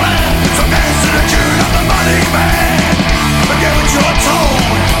master plan, so dance to the tune of the money man. Forget what you're told,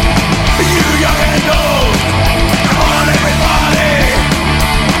 you young and old. Come on everybody,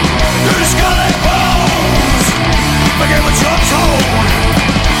 do the skull and bones. Forget what you're told,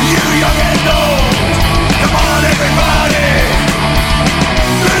 you young and old. Come on everybody,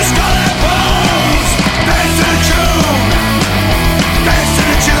 do the skull and bones. Dance to the tune, dance to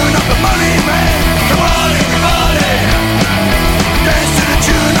the tune of the money man. Come on everybody, dance to the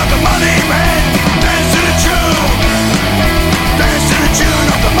tune of the money man. Dance to the tune, dance to the tune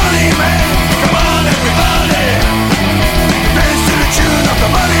of the money man. Come on everybody, dance to the tune of the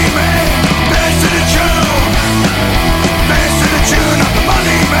money man. Dance to the tune, dance to the tune of the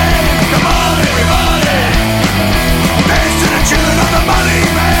money man. Come on everybody, dance to the tune of the money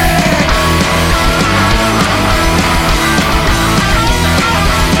man.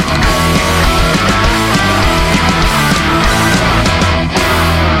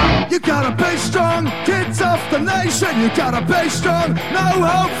 You gotta be strong, kids of the nation. You gotta be strong, no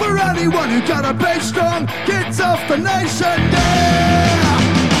hope for anyone. You gotta be strong, kids of the nation, yeah.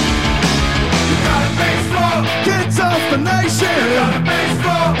 You gotta be strong, kids of the nation. You gotta be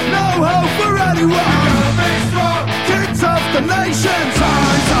strong, no hope for anyone. You gotta be strong, kids of the nation.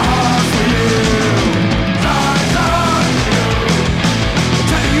 Times are hard for you. Times are hard for you.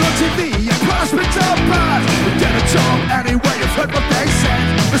 Telling you on TV, your prospects are bad. Get a job anyway, you've heard what they said.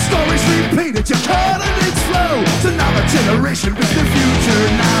 The story's repeated, you can't and it's slow. It's another generation with the future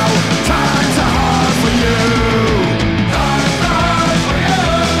now. Times are hard for you. Times are hard for you.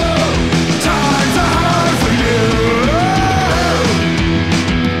 Times are hard for you.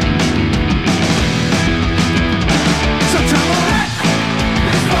 So come on,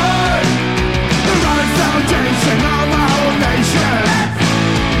 this word, the right foundation of our whole nation.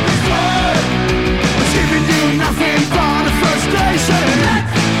 This word was giving you nothing but a frustration.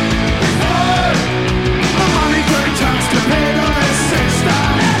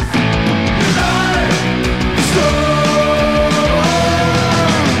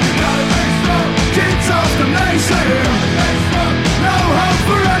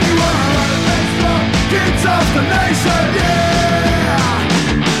 The nation, yeah.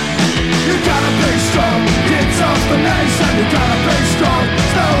 You gotta be strong, kids of the nation. You gotta be strong,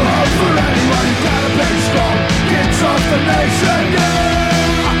 there's no hope for anyone. You gotta be strong, kids of the nation, yeah.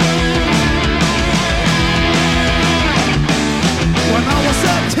 When I was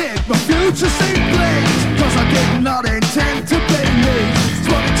a kid, my future seemed bleak, 'cause I did not intend to be me.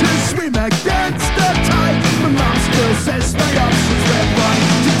 Wanted to swim against the tide, but mom still says my options were right.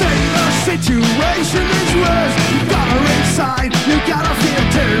 Today the situation is worse. You gotta inside, you gotta feel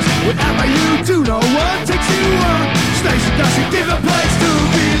tears. Whatever you do, no one takes you on. Station doesn't give a place to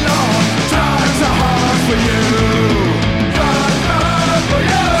belong. Times are hard for you. Times are hard.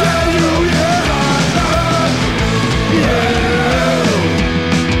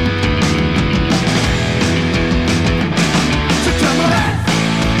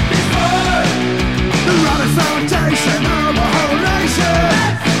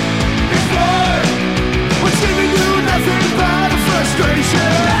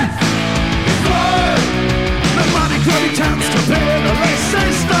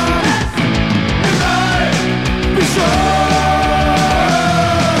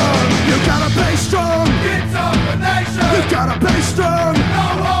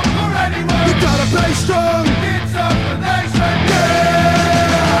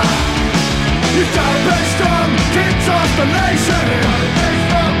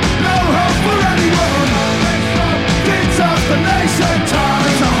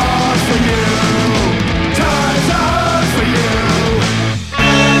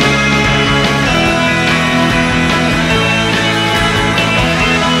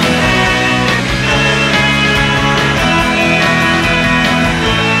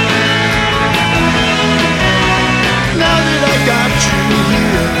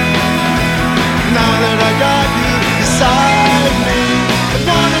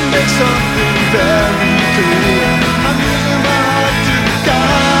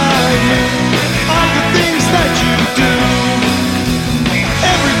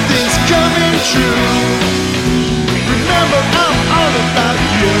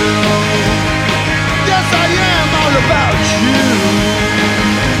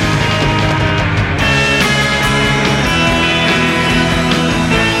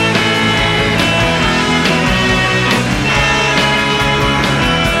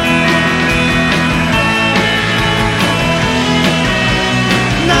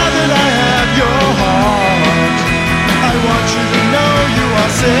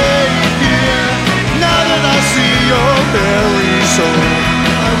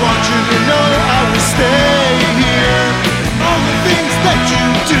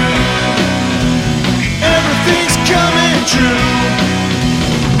 true.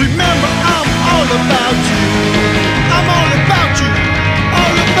 Remember, I'm all about you. I'm all about you,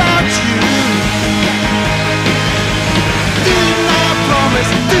 all about you. Didn't I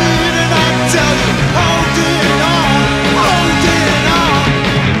promise? Didn't I tell you? Holding on, holding on.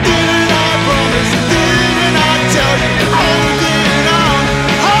 Didn't I promise? Didn't I tell you? Holding on,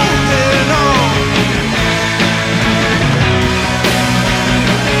 holding on.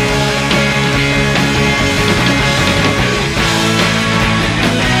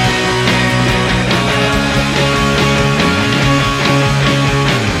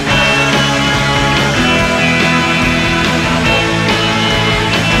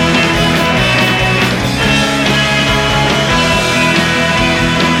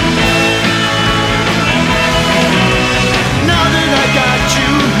 Now that I got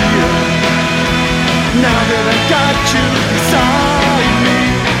you here, now that I got you beside me,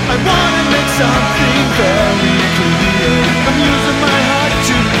 I wanna make something very clear. I'm using my heart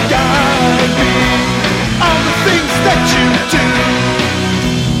to guide me. All the things that you do,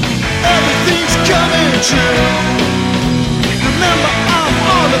 everything's coming true. Remember, I'm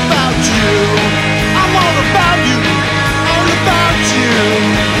all about you. I'm all about you, all about you.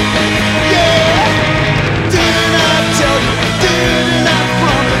 Yeah. Didn't I tell you? Didn't I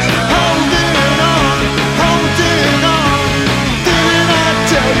promise? Holding on, holding on. Didn't I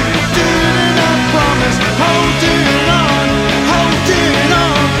tell you? Didn't I promise? Holding on, holding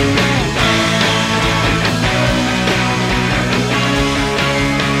on.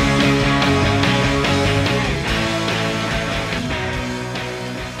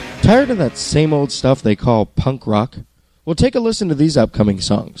 Tired of that same old stuff they call punk rock? Well, take a listen to these upcoming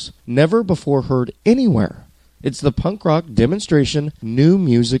songs. Never before heard anywhere. It's the Punk Rock Demonstration New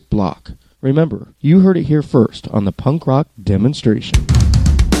Music Block. Remember, you heard it here first on the Punk Rock Demonstration.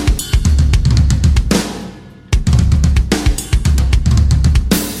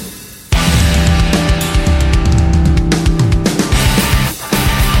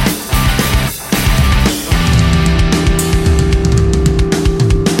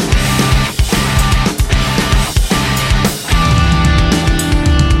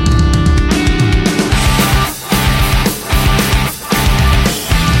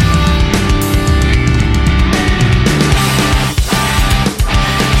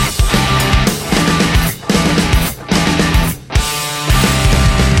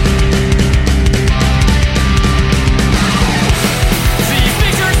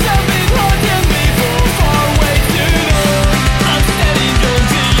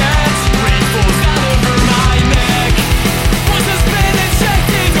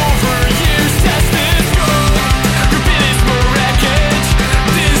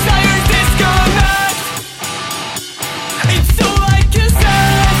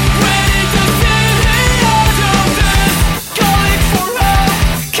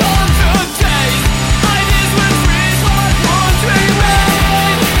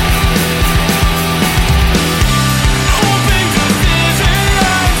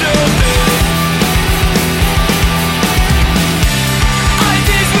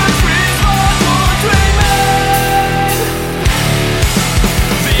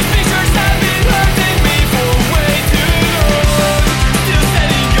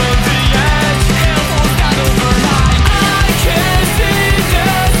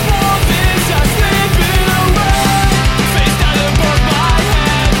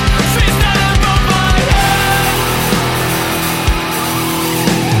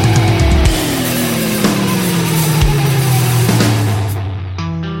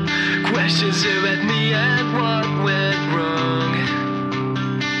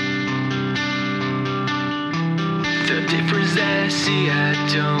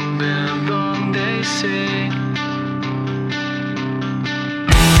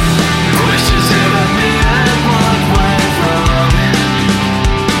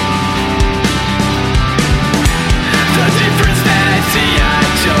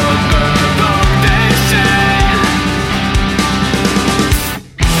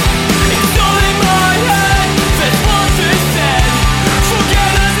 It's all in my head.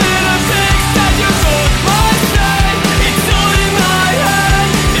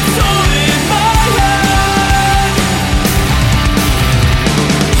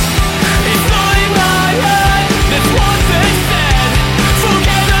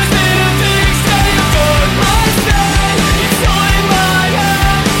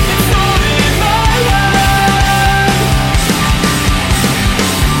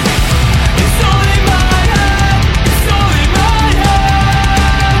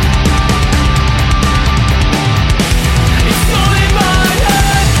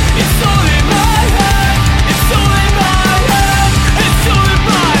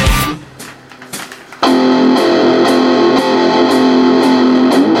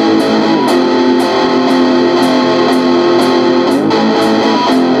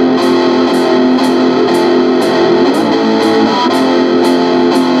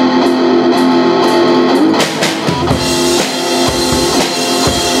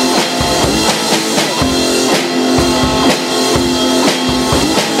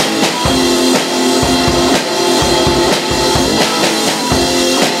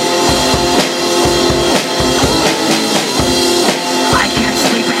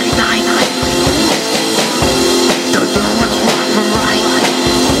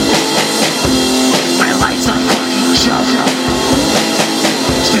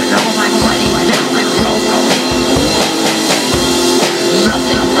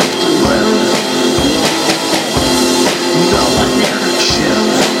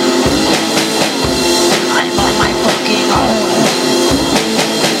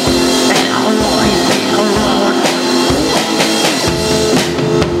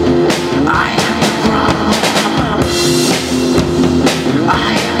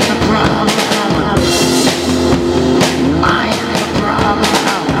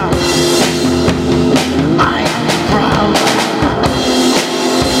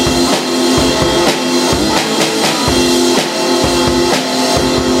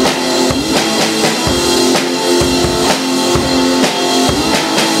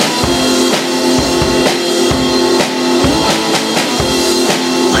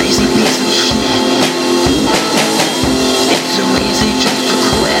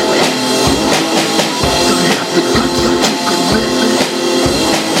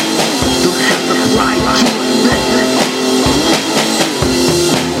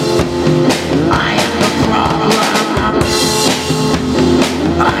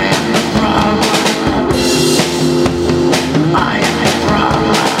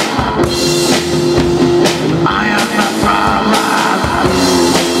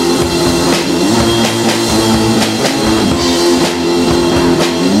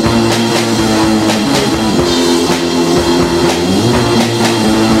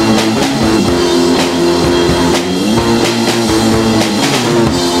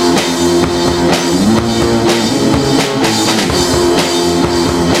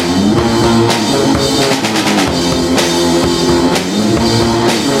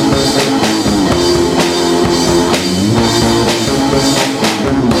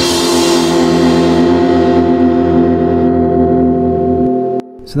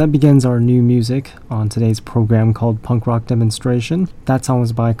 So that begins our new music on today's program called Punk Rock Demonstration. That song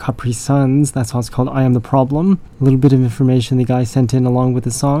was by Capri Suns. That song's called I Am the Problem. A little bit of information the guy sent in along with the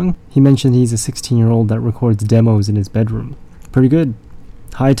song. He mentioned he's a 16-year-old that records demos in his bedroom. Pretty good.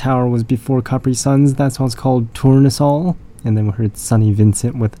 Hightower was before Capri Suns. That song's called Tournesol. And then we heard Sonny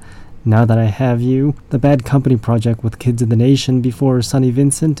Vincent with Now That I Have You. The Bad Company Project with Kids of the Nation before Sonny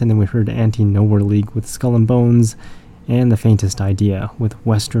Vincent. And then we heard Anti-Nowhere League with Skull and Bones. And The Faintest Idea with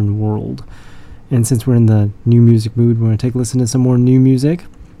Western World. And since we're in the new music mood, we're going to take a listen to some more new music.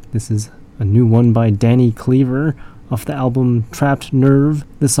 This is a new one by Danny Cleaver off the album Trapped Nerve.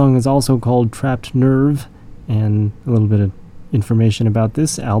 This song is also called Trapped Nerve, and a little bit of information about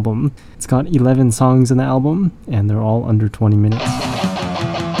this album. It's got 11 songs in the album, and they're all under 20 minutes.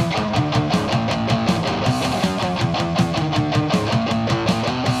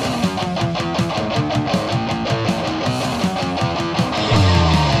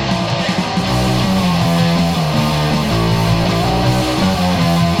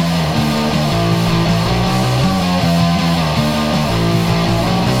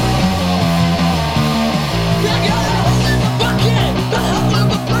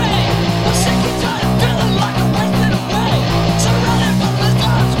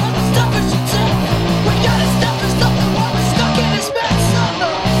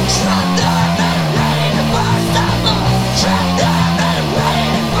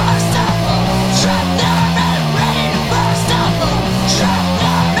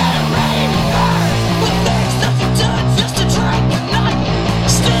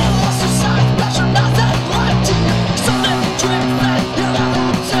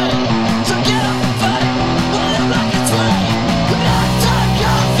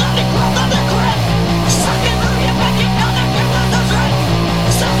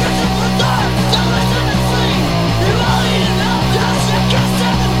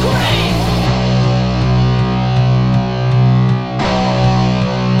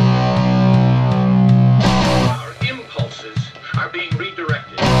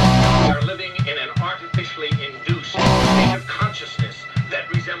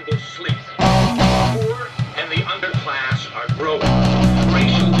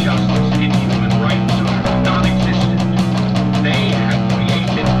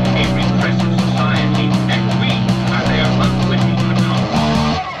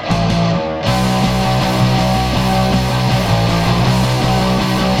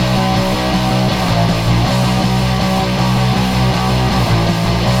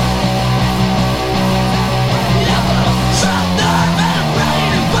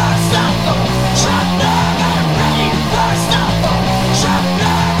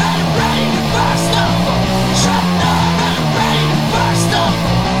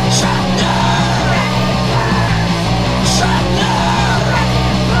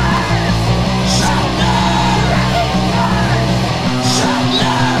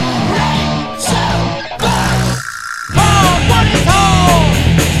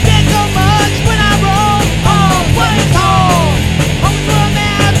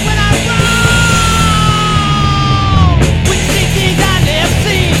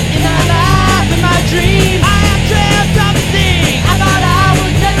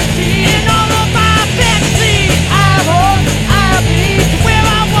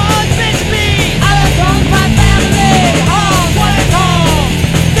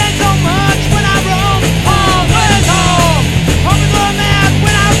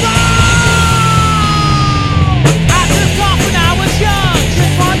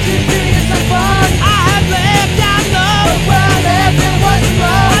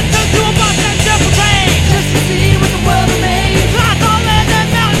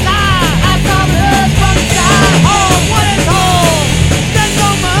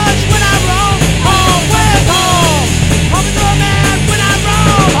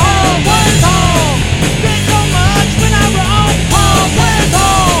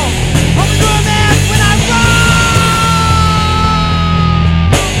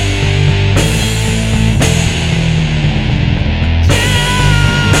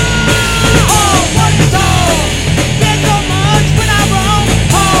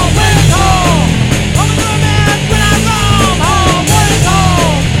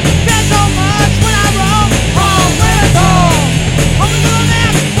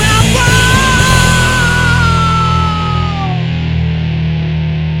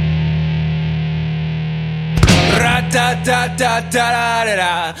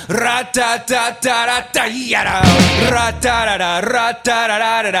 ra-ta-ta-ta-ta-da-da-da, ra-ta-ta-ta-ta-ta-yada, ra-ta-da-da,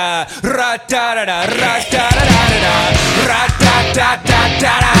 ra-ta-da-da-da-da, ra-ta-da-da, ra-ta-da-da-da-da,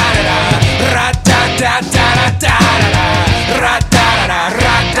 ra-ta-ta-ta-ta-da-da, ra-ta-ta-ta-ta-da-da, ra-ta-da-da,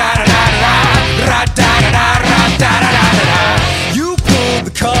 ra-ta-da-da.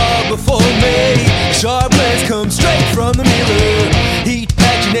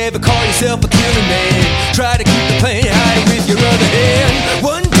 ever call yourself a killer man? Try to keep the pain high with your other hand.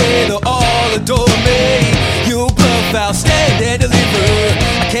 One day they'll all adore me. You'll bluff, I'll stand and deliver.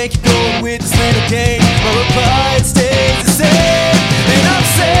 I can't keep going with this little game. My reply it stays the same. And I've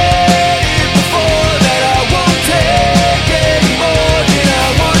said it before that I won't take any more than I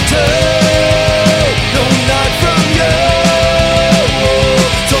want to. No, not from you.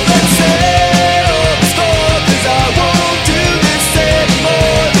 So let's settle the score, 'cause I won't do this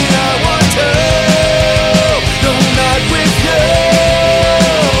anymore than I want to. No, not with you.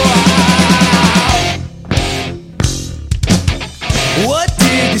 What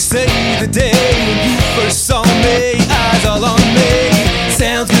did you say the day when you first saw me? Eyes all on me.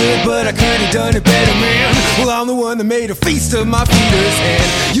 Sounds good, but I could have done it better, man. Well, I'm the one that made a feast of my feeders,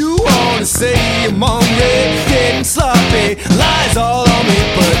 and you wanna say I'm hungry, getting sloppy, lies all on me,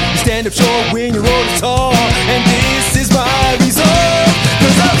 but you stand up short when you're old and tall, and this is my resolve,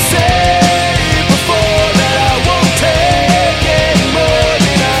 'cause I've said it before that I won't take any more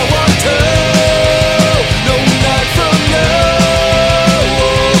than I want to. No, not from you.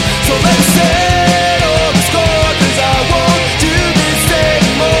 So let's settle the score, 'cause I won't do this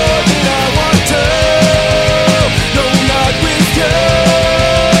anymore than I want to. No, not with you.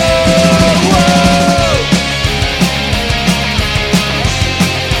 Whoa.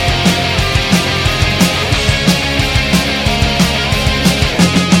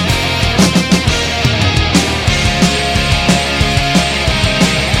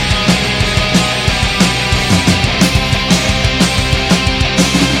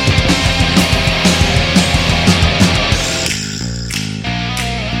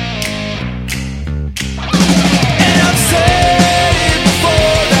 And I've said it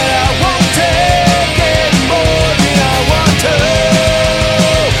before that I won't take any more than I want to.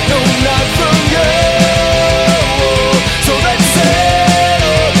 No, not from you. So let's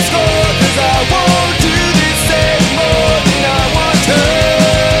settle the score, 'cause I won't do this anymore than I want to.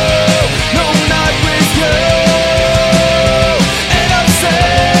 No, not with you. And I've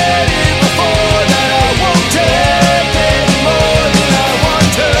said it before that I won't take any more than I want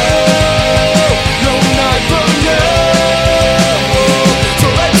to. No, not from you. So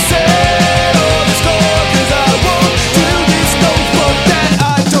let's settle the score, 'cause I won't do this. No, fuck that,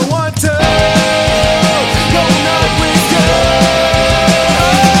 I don't want to. No, not with you.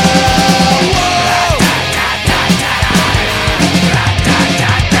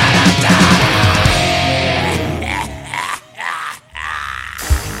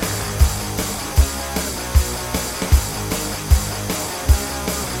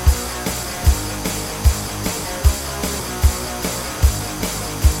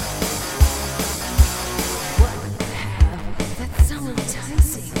 That's so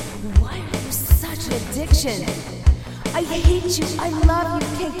enticing. Why are you such an addiction? I hate you. I love you.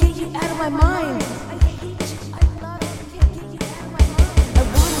 Can't get you out of my mind. I hate you. I love you. Can't get you out of my mind. I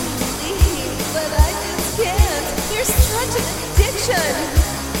want to leave, but I just can't. You're such an addiction.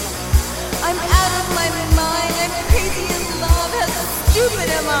 I'm out of my mind. I'm crazy in love. How stupid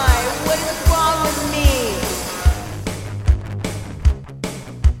am I? What is wrong with me?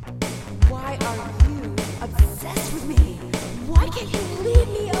 Why are you obsessed with me? Why can't you leave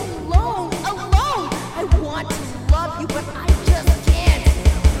me alone? Alone! I want to love you, but I just can't.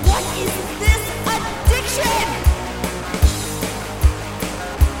 What is this addiction?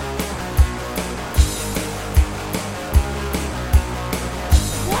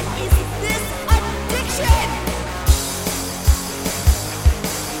 What is this addiction?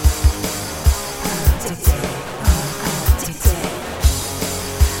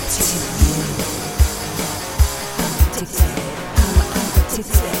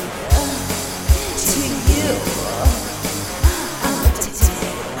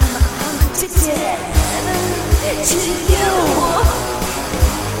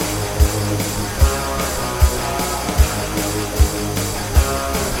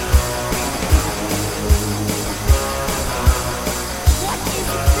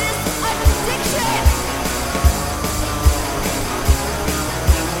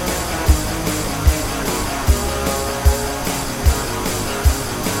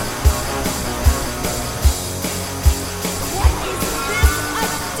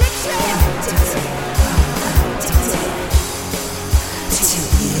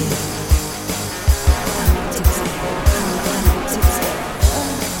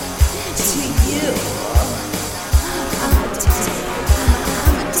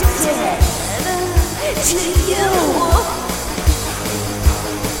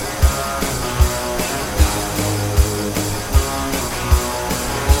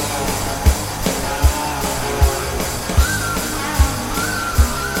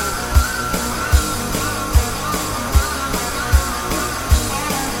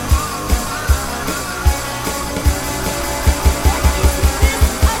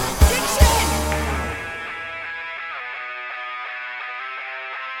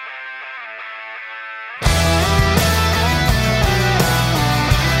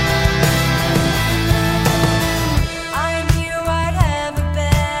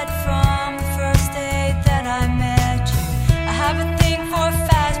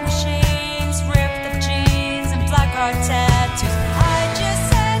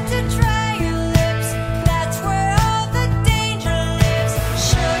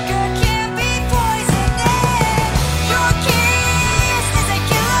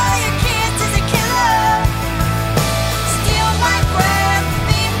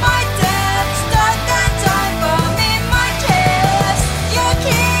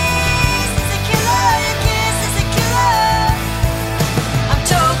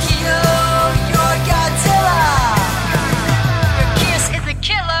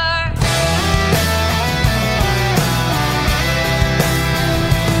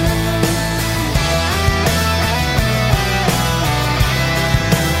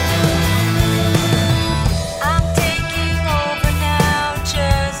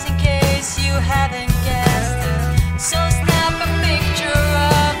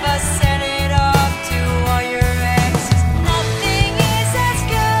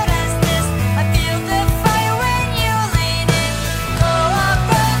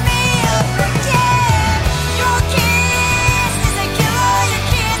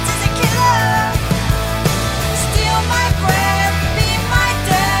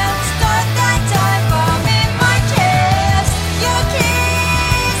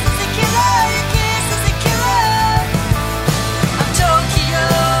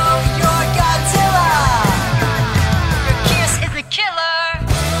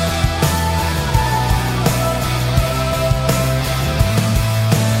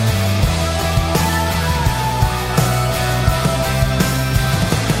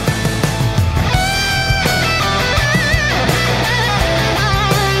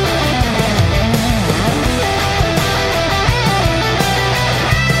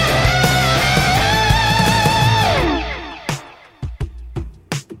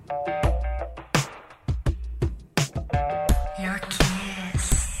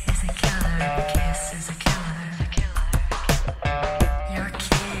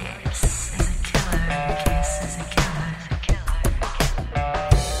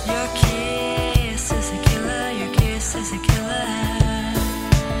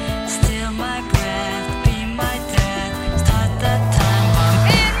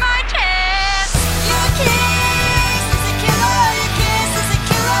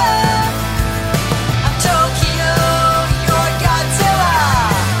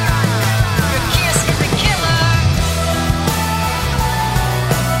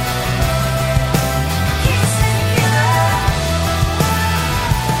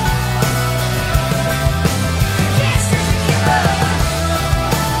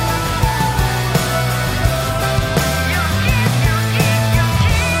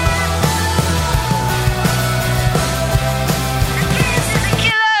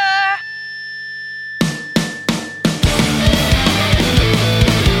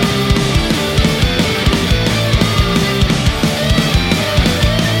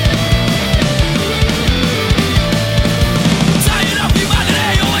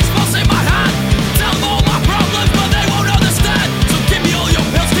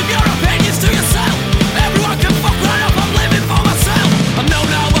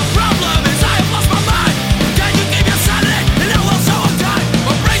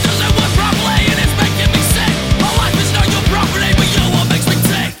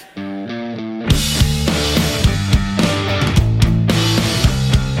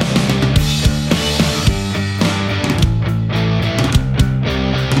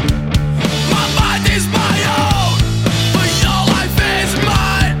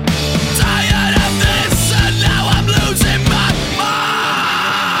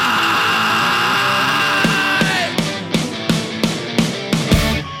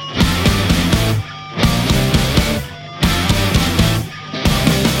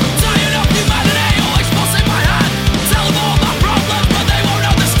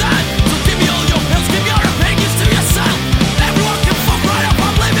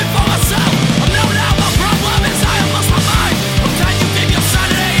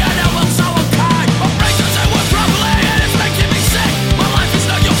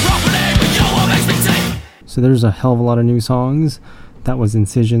 So there's a hell of a lot of new songs. That was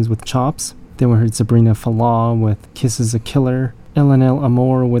Incisions with Chops. Then we heard Sabrina Falah with Kisses a Killer, LNL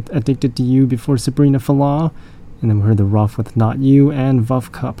Amor with Addicted to You before Sabrina Falah, and then we heard The Rough with Not You, and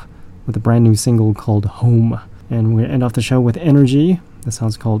Vuff Cup with a brand new single called Home. And we're going to end off the show with Energy. The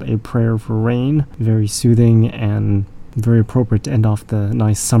song's called A Prayer for Rain. Very soothing and very appropriate to end off the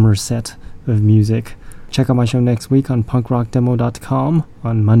nice summer set of music. Check out my show next week on punkrockdemo.com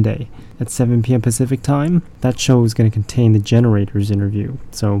on Monday at 7 p.m. Pacific time. That show is going to contain the Generators interview,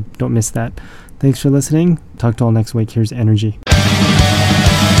 so don't miss that. Thanks for listening. Talk to all next week. Here's Energy.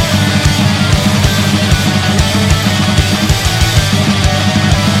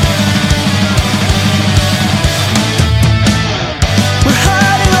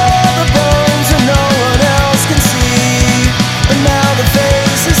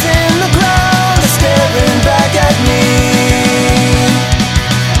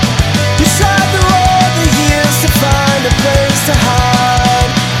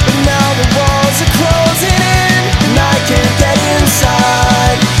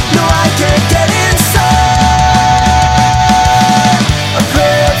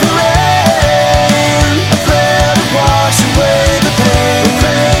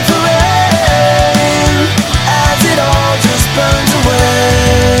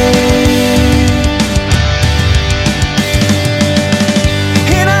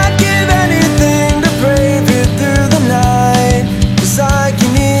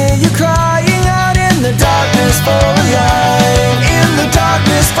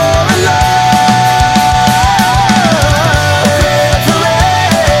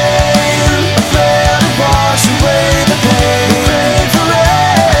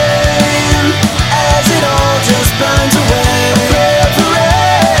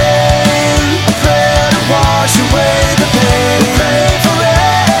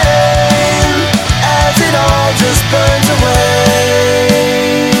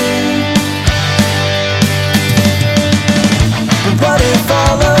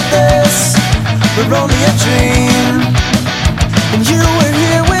 We're only a dream, and you were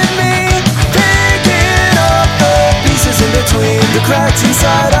here with me, picking up the pieces in between the cracks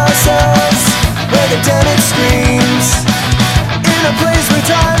inside ourselves, where the damage screams, in a place where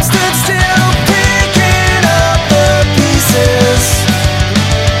time stood still, picking up the pieces.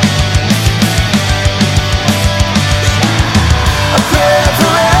 A prayer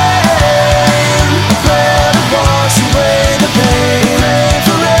for rain, a prayer to wash away the pain. Pray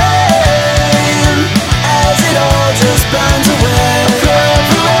for rain, as it all just burns away. A prayer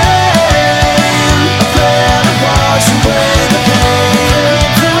for rain, a prayer to wash away the pain.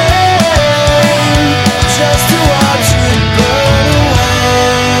 Pray for rain, just to watch it burn away.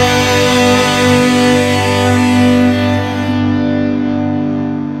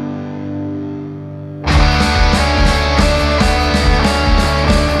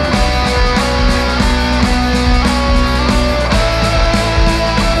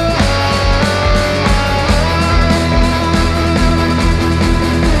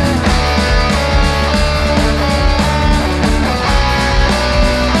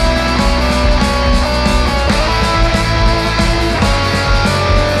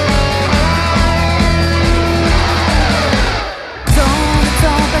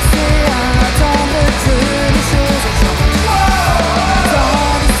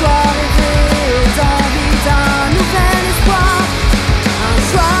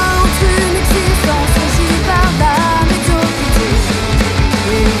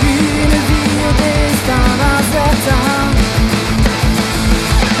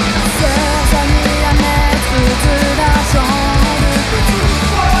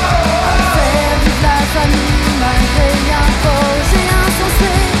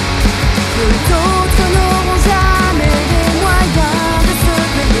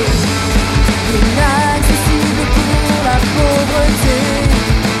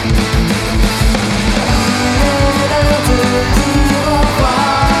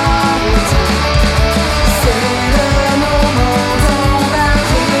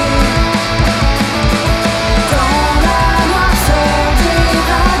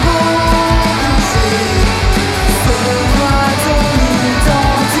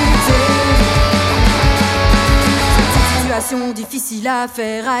 Difficile à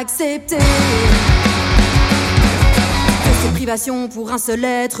faire accepter que ces privations pour un seul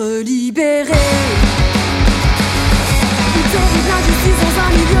être libéré. Une terrible injustice dans un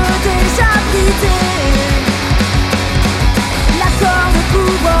milieu déjà frité. L'accord de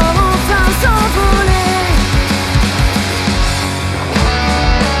pouvoir enfin s'envoler.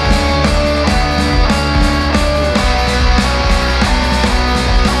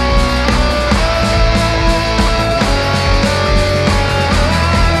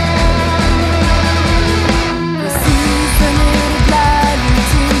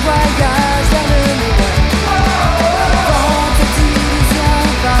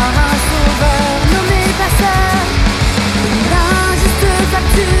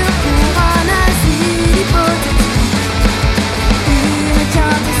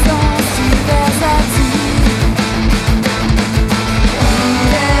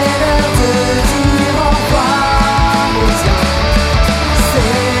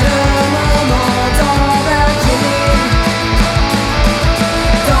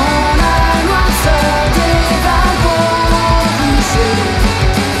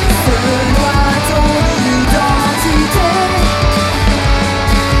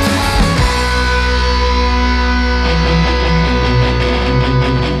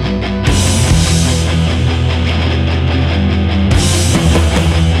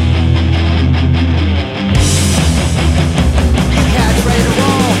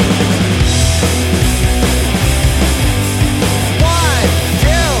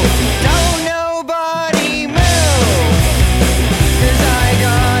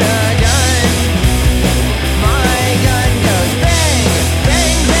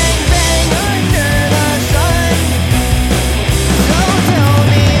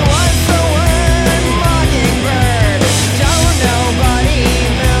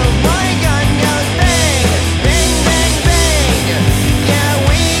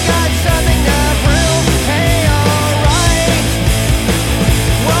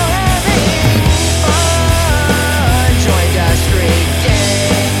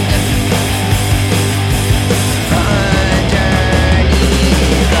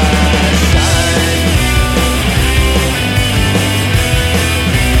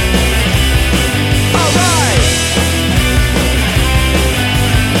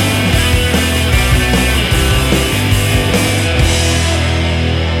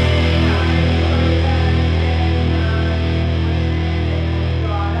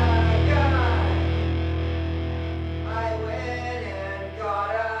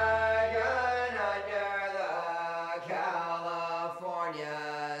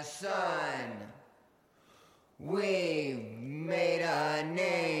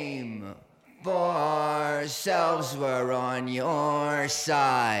 name, for ourselves we're on your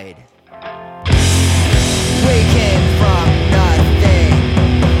side. We came from nothing,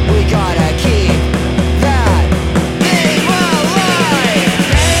 we gotta keep that name alive.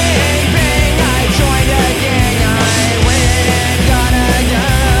 Bang, bang, I joined a gang, I went and got a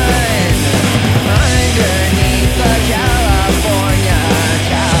gun. Underneath the California,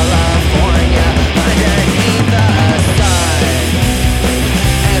 underneath the sun,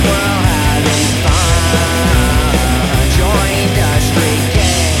 and we're all having fun. Joined a street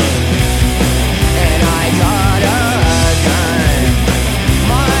gang, and I got a gun.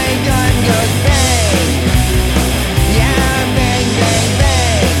 My gun goes bang, yeah, bang, bang,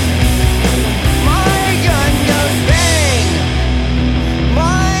 bang. My gun goes bang,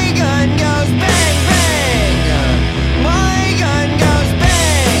 my gun goes bang, bang. My gun goes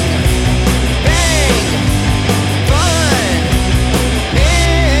bang, bang. Fun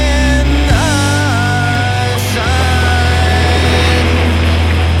in the sun.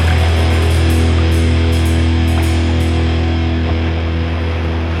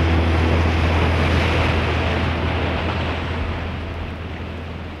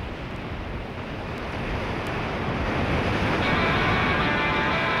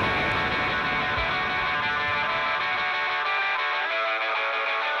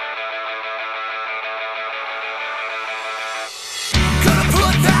 Gonna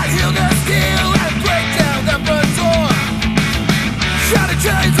put that heel to steel and break down that front door. Shatter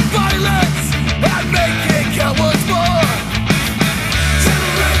chains of violence and make it count once more.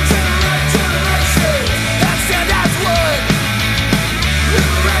 Generation, that stand as one.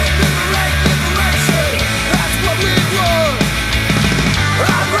 Liberation, that's what we want.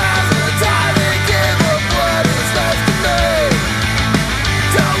 I'd rather die than give up what is left of me.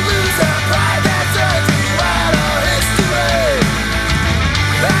 Don't lose that pride that's earned throughout our history.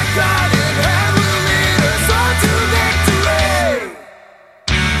 That God in hand will lead us on to victory.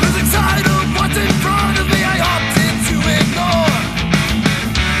 Losing sight of what's in front of me, I opted to ignore.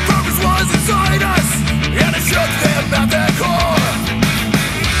 Purpose was inside us, and it shook them at their core.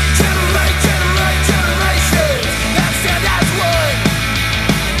 Generation, that stand as one.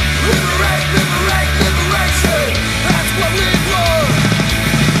 Liberation, that's what we want.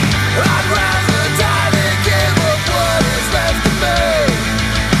 I'd rather die than give up what is left of me.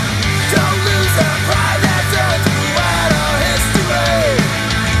 Don't lose that pride that's earned throughout our history.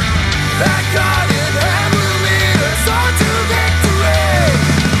 That God in hand will lead us on to victory.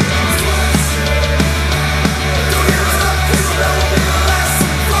 Don't give us up, 'cause that will be the last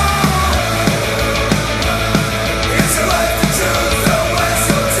fall. It's your life to choose, don't waste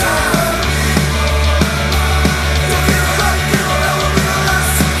your time. Don't give us up, that will be the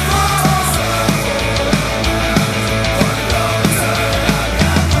last fall.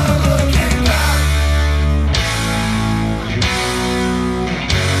 Looking back.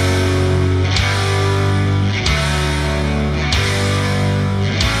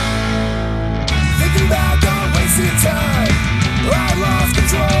 Thinking back on wasted time, I lost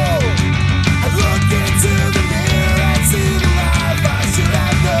control. I look into the mirror and see the life I should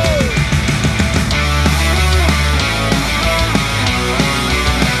have known.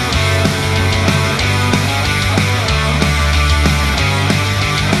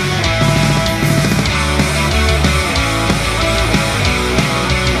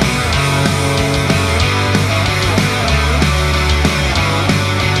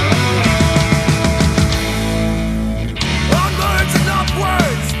 Onwards and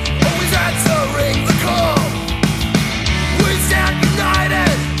upwards, always answering the call. We stand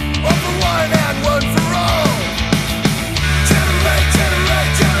united, all for one and one for all. Generation,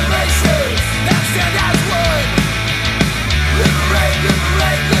 that stand as one.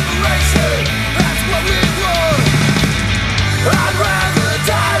 Liberation, that's what we want. I'd rather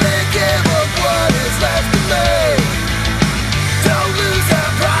die than give up what is left of me. Don't lose that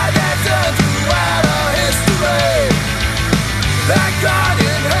pride that's earned throughout our history. That God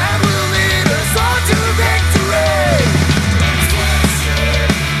in hand will lead us on to victory.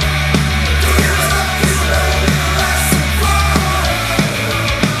 Don't give us up, 'cause that will be the last fall.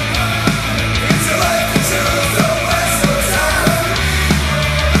 It's your life to choose, don't waste your time.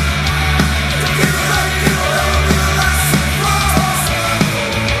 Don't give us up, that will be the last fall.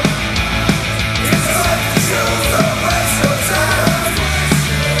 It's your life to choose, don't waste your time.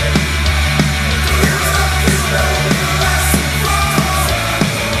 Don't give us up, that will be the last fall.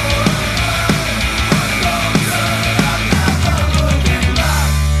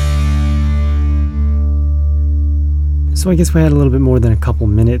 So I guess we had a little bit more than a couple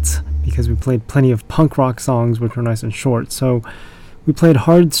minutes because we played plenty of punk rock songs which were nice and short. So We played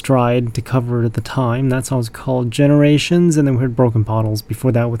Hard Stride to cover at the time. That song's called Generations, and then we heard Broken Bottles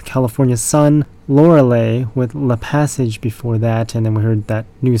before that with California Sun, Lorelei with La Passage before that, and then we heard that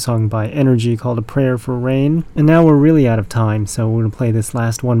new song by Energy called A Prayer for Rain. And now we're really out of time, so we're going to play this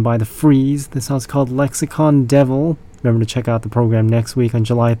last one by The Freeze. This song's called Lexicon Devil. Remember to check out the program next week on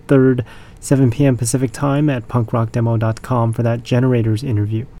July 3rd, 7 p.m. Pacific Time at punkrockdemo.com for that Generators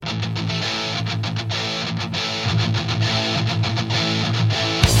interview.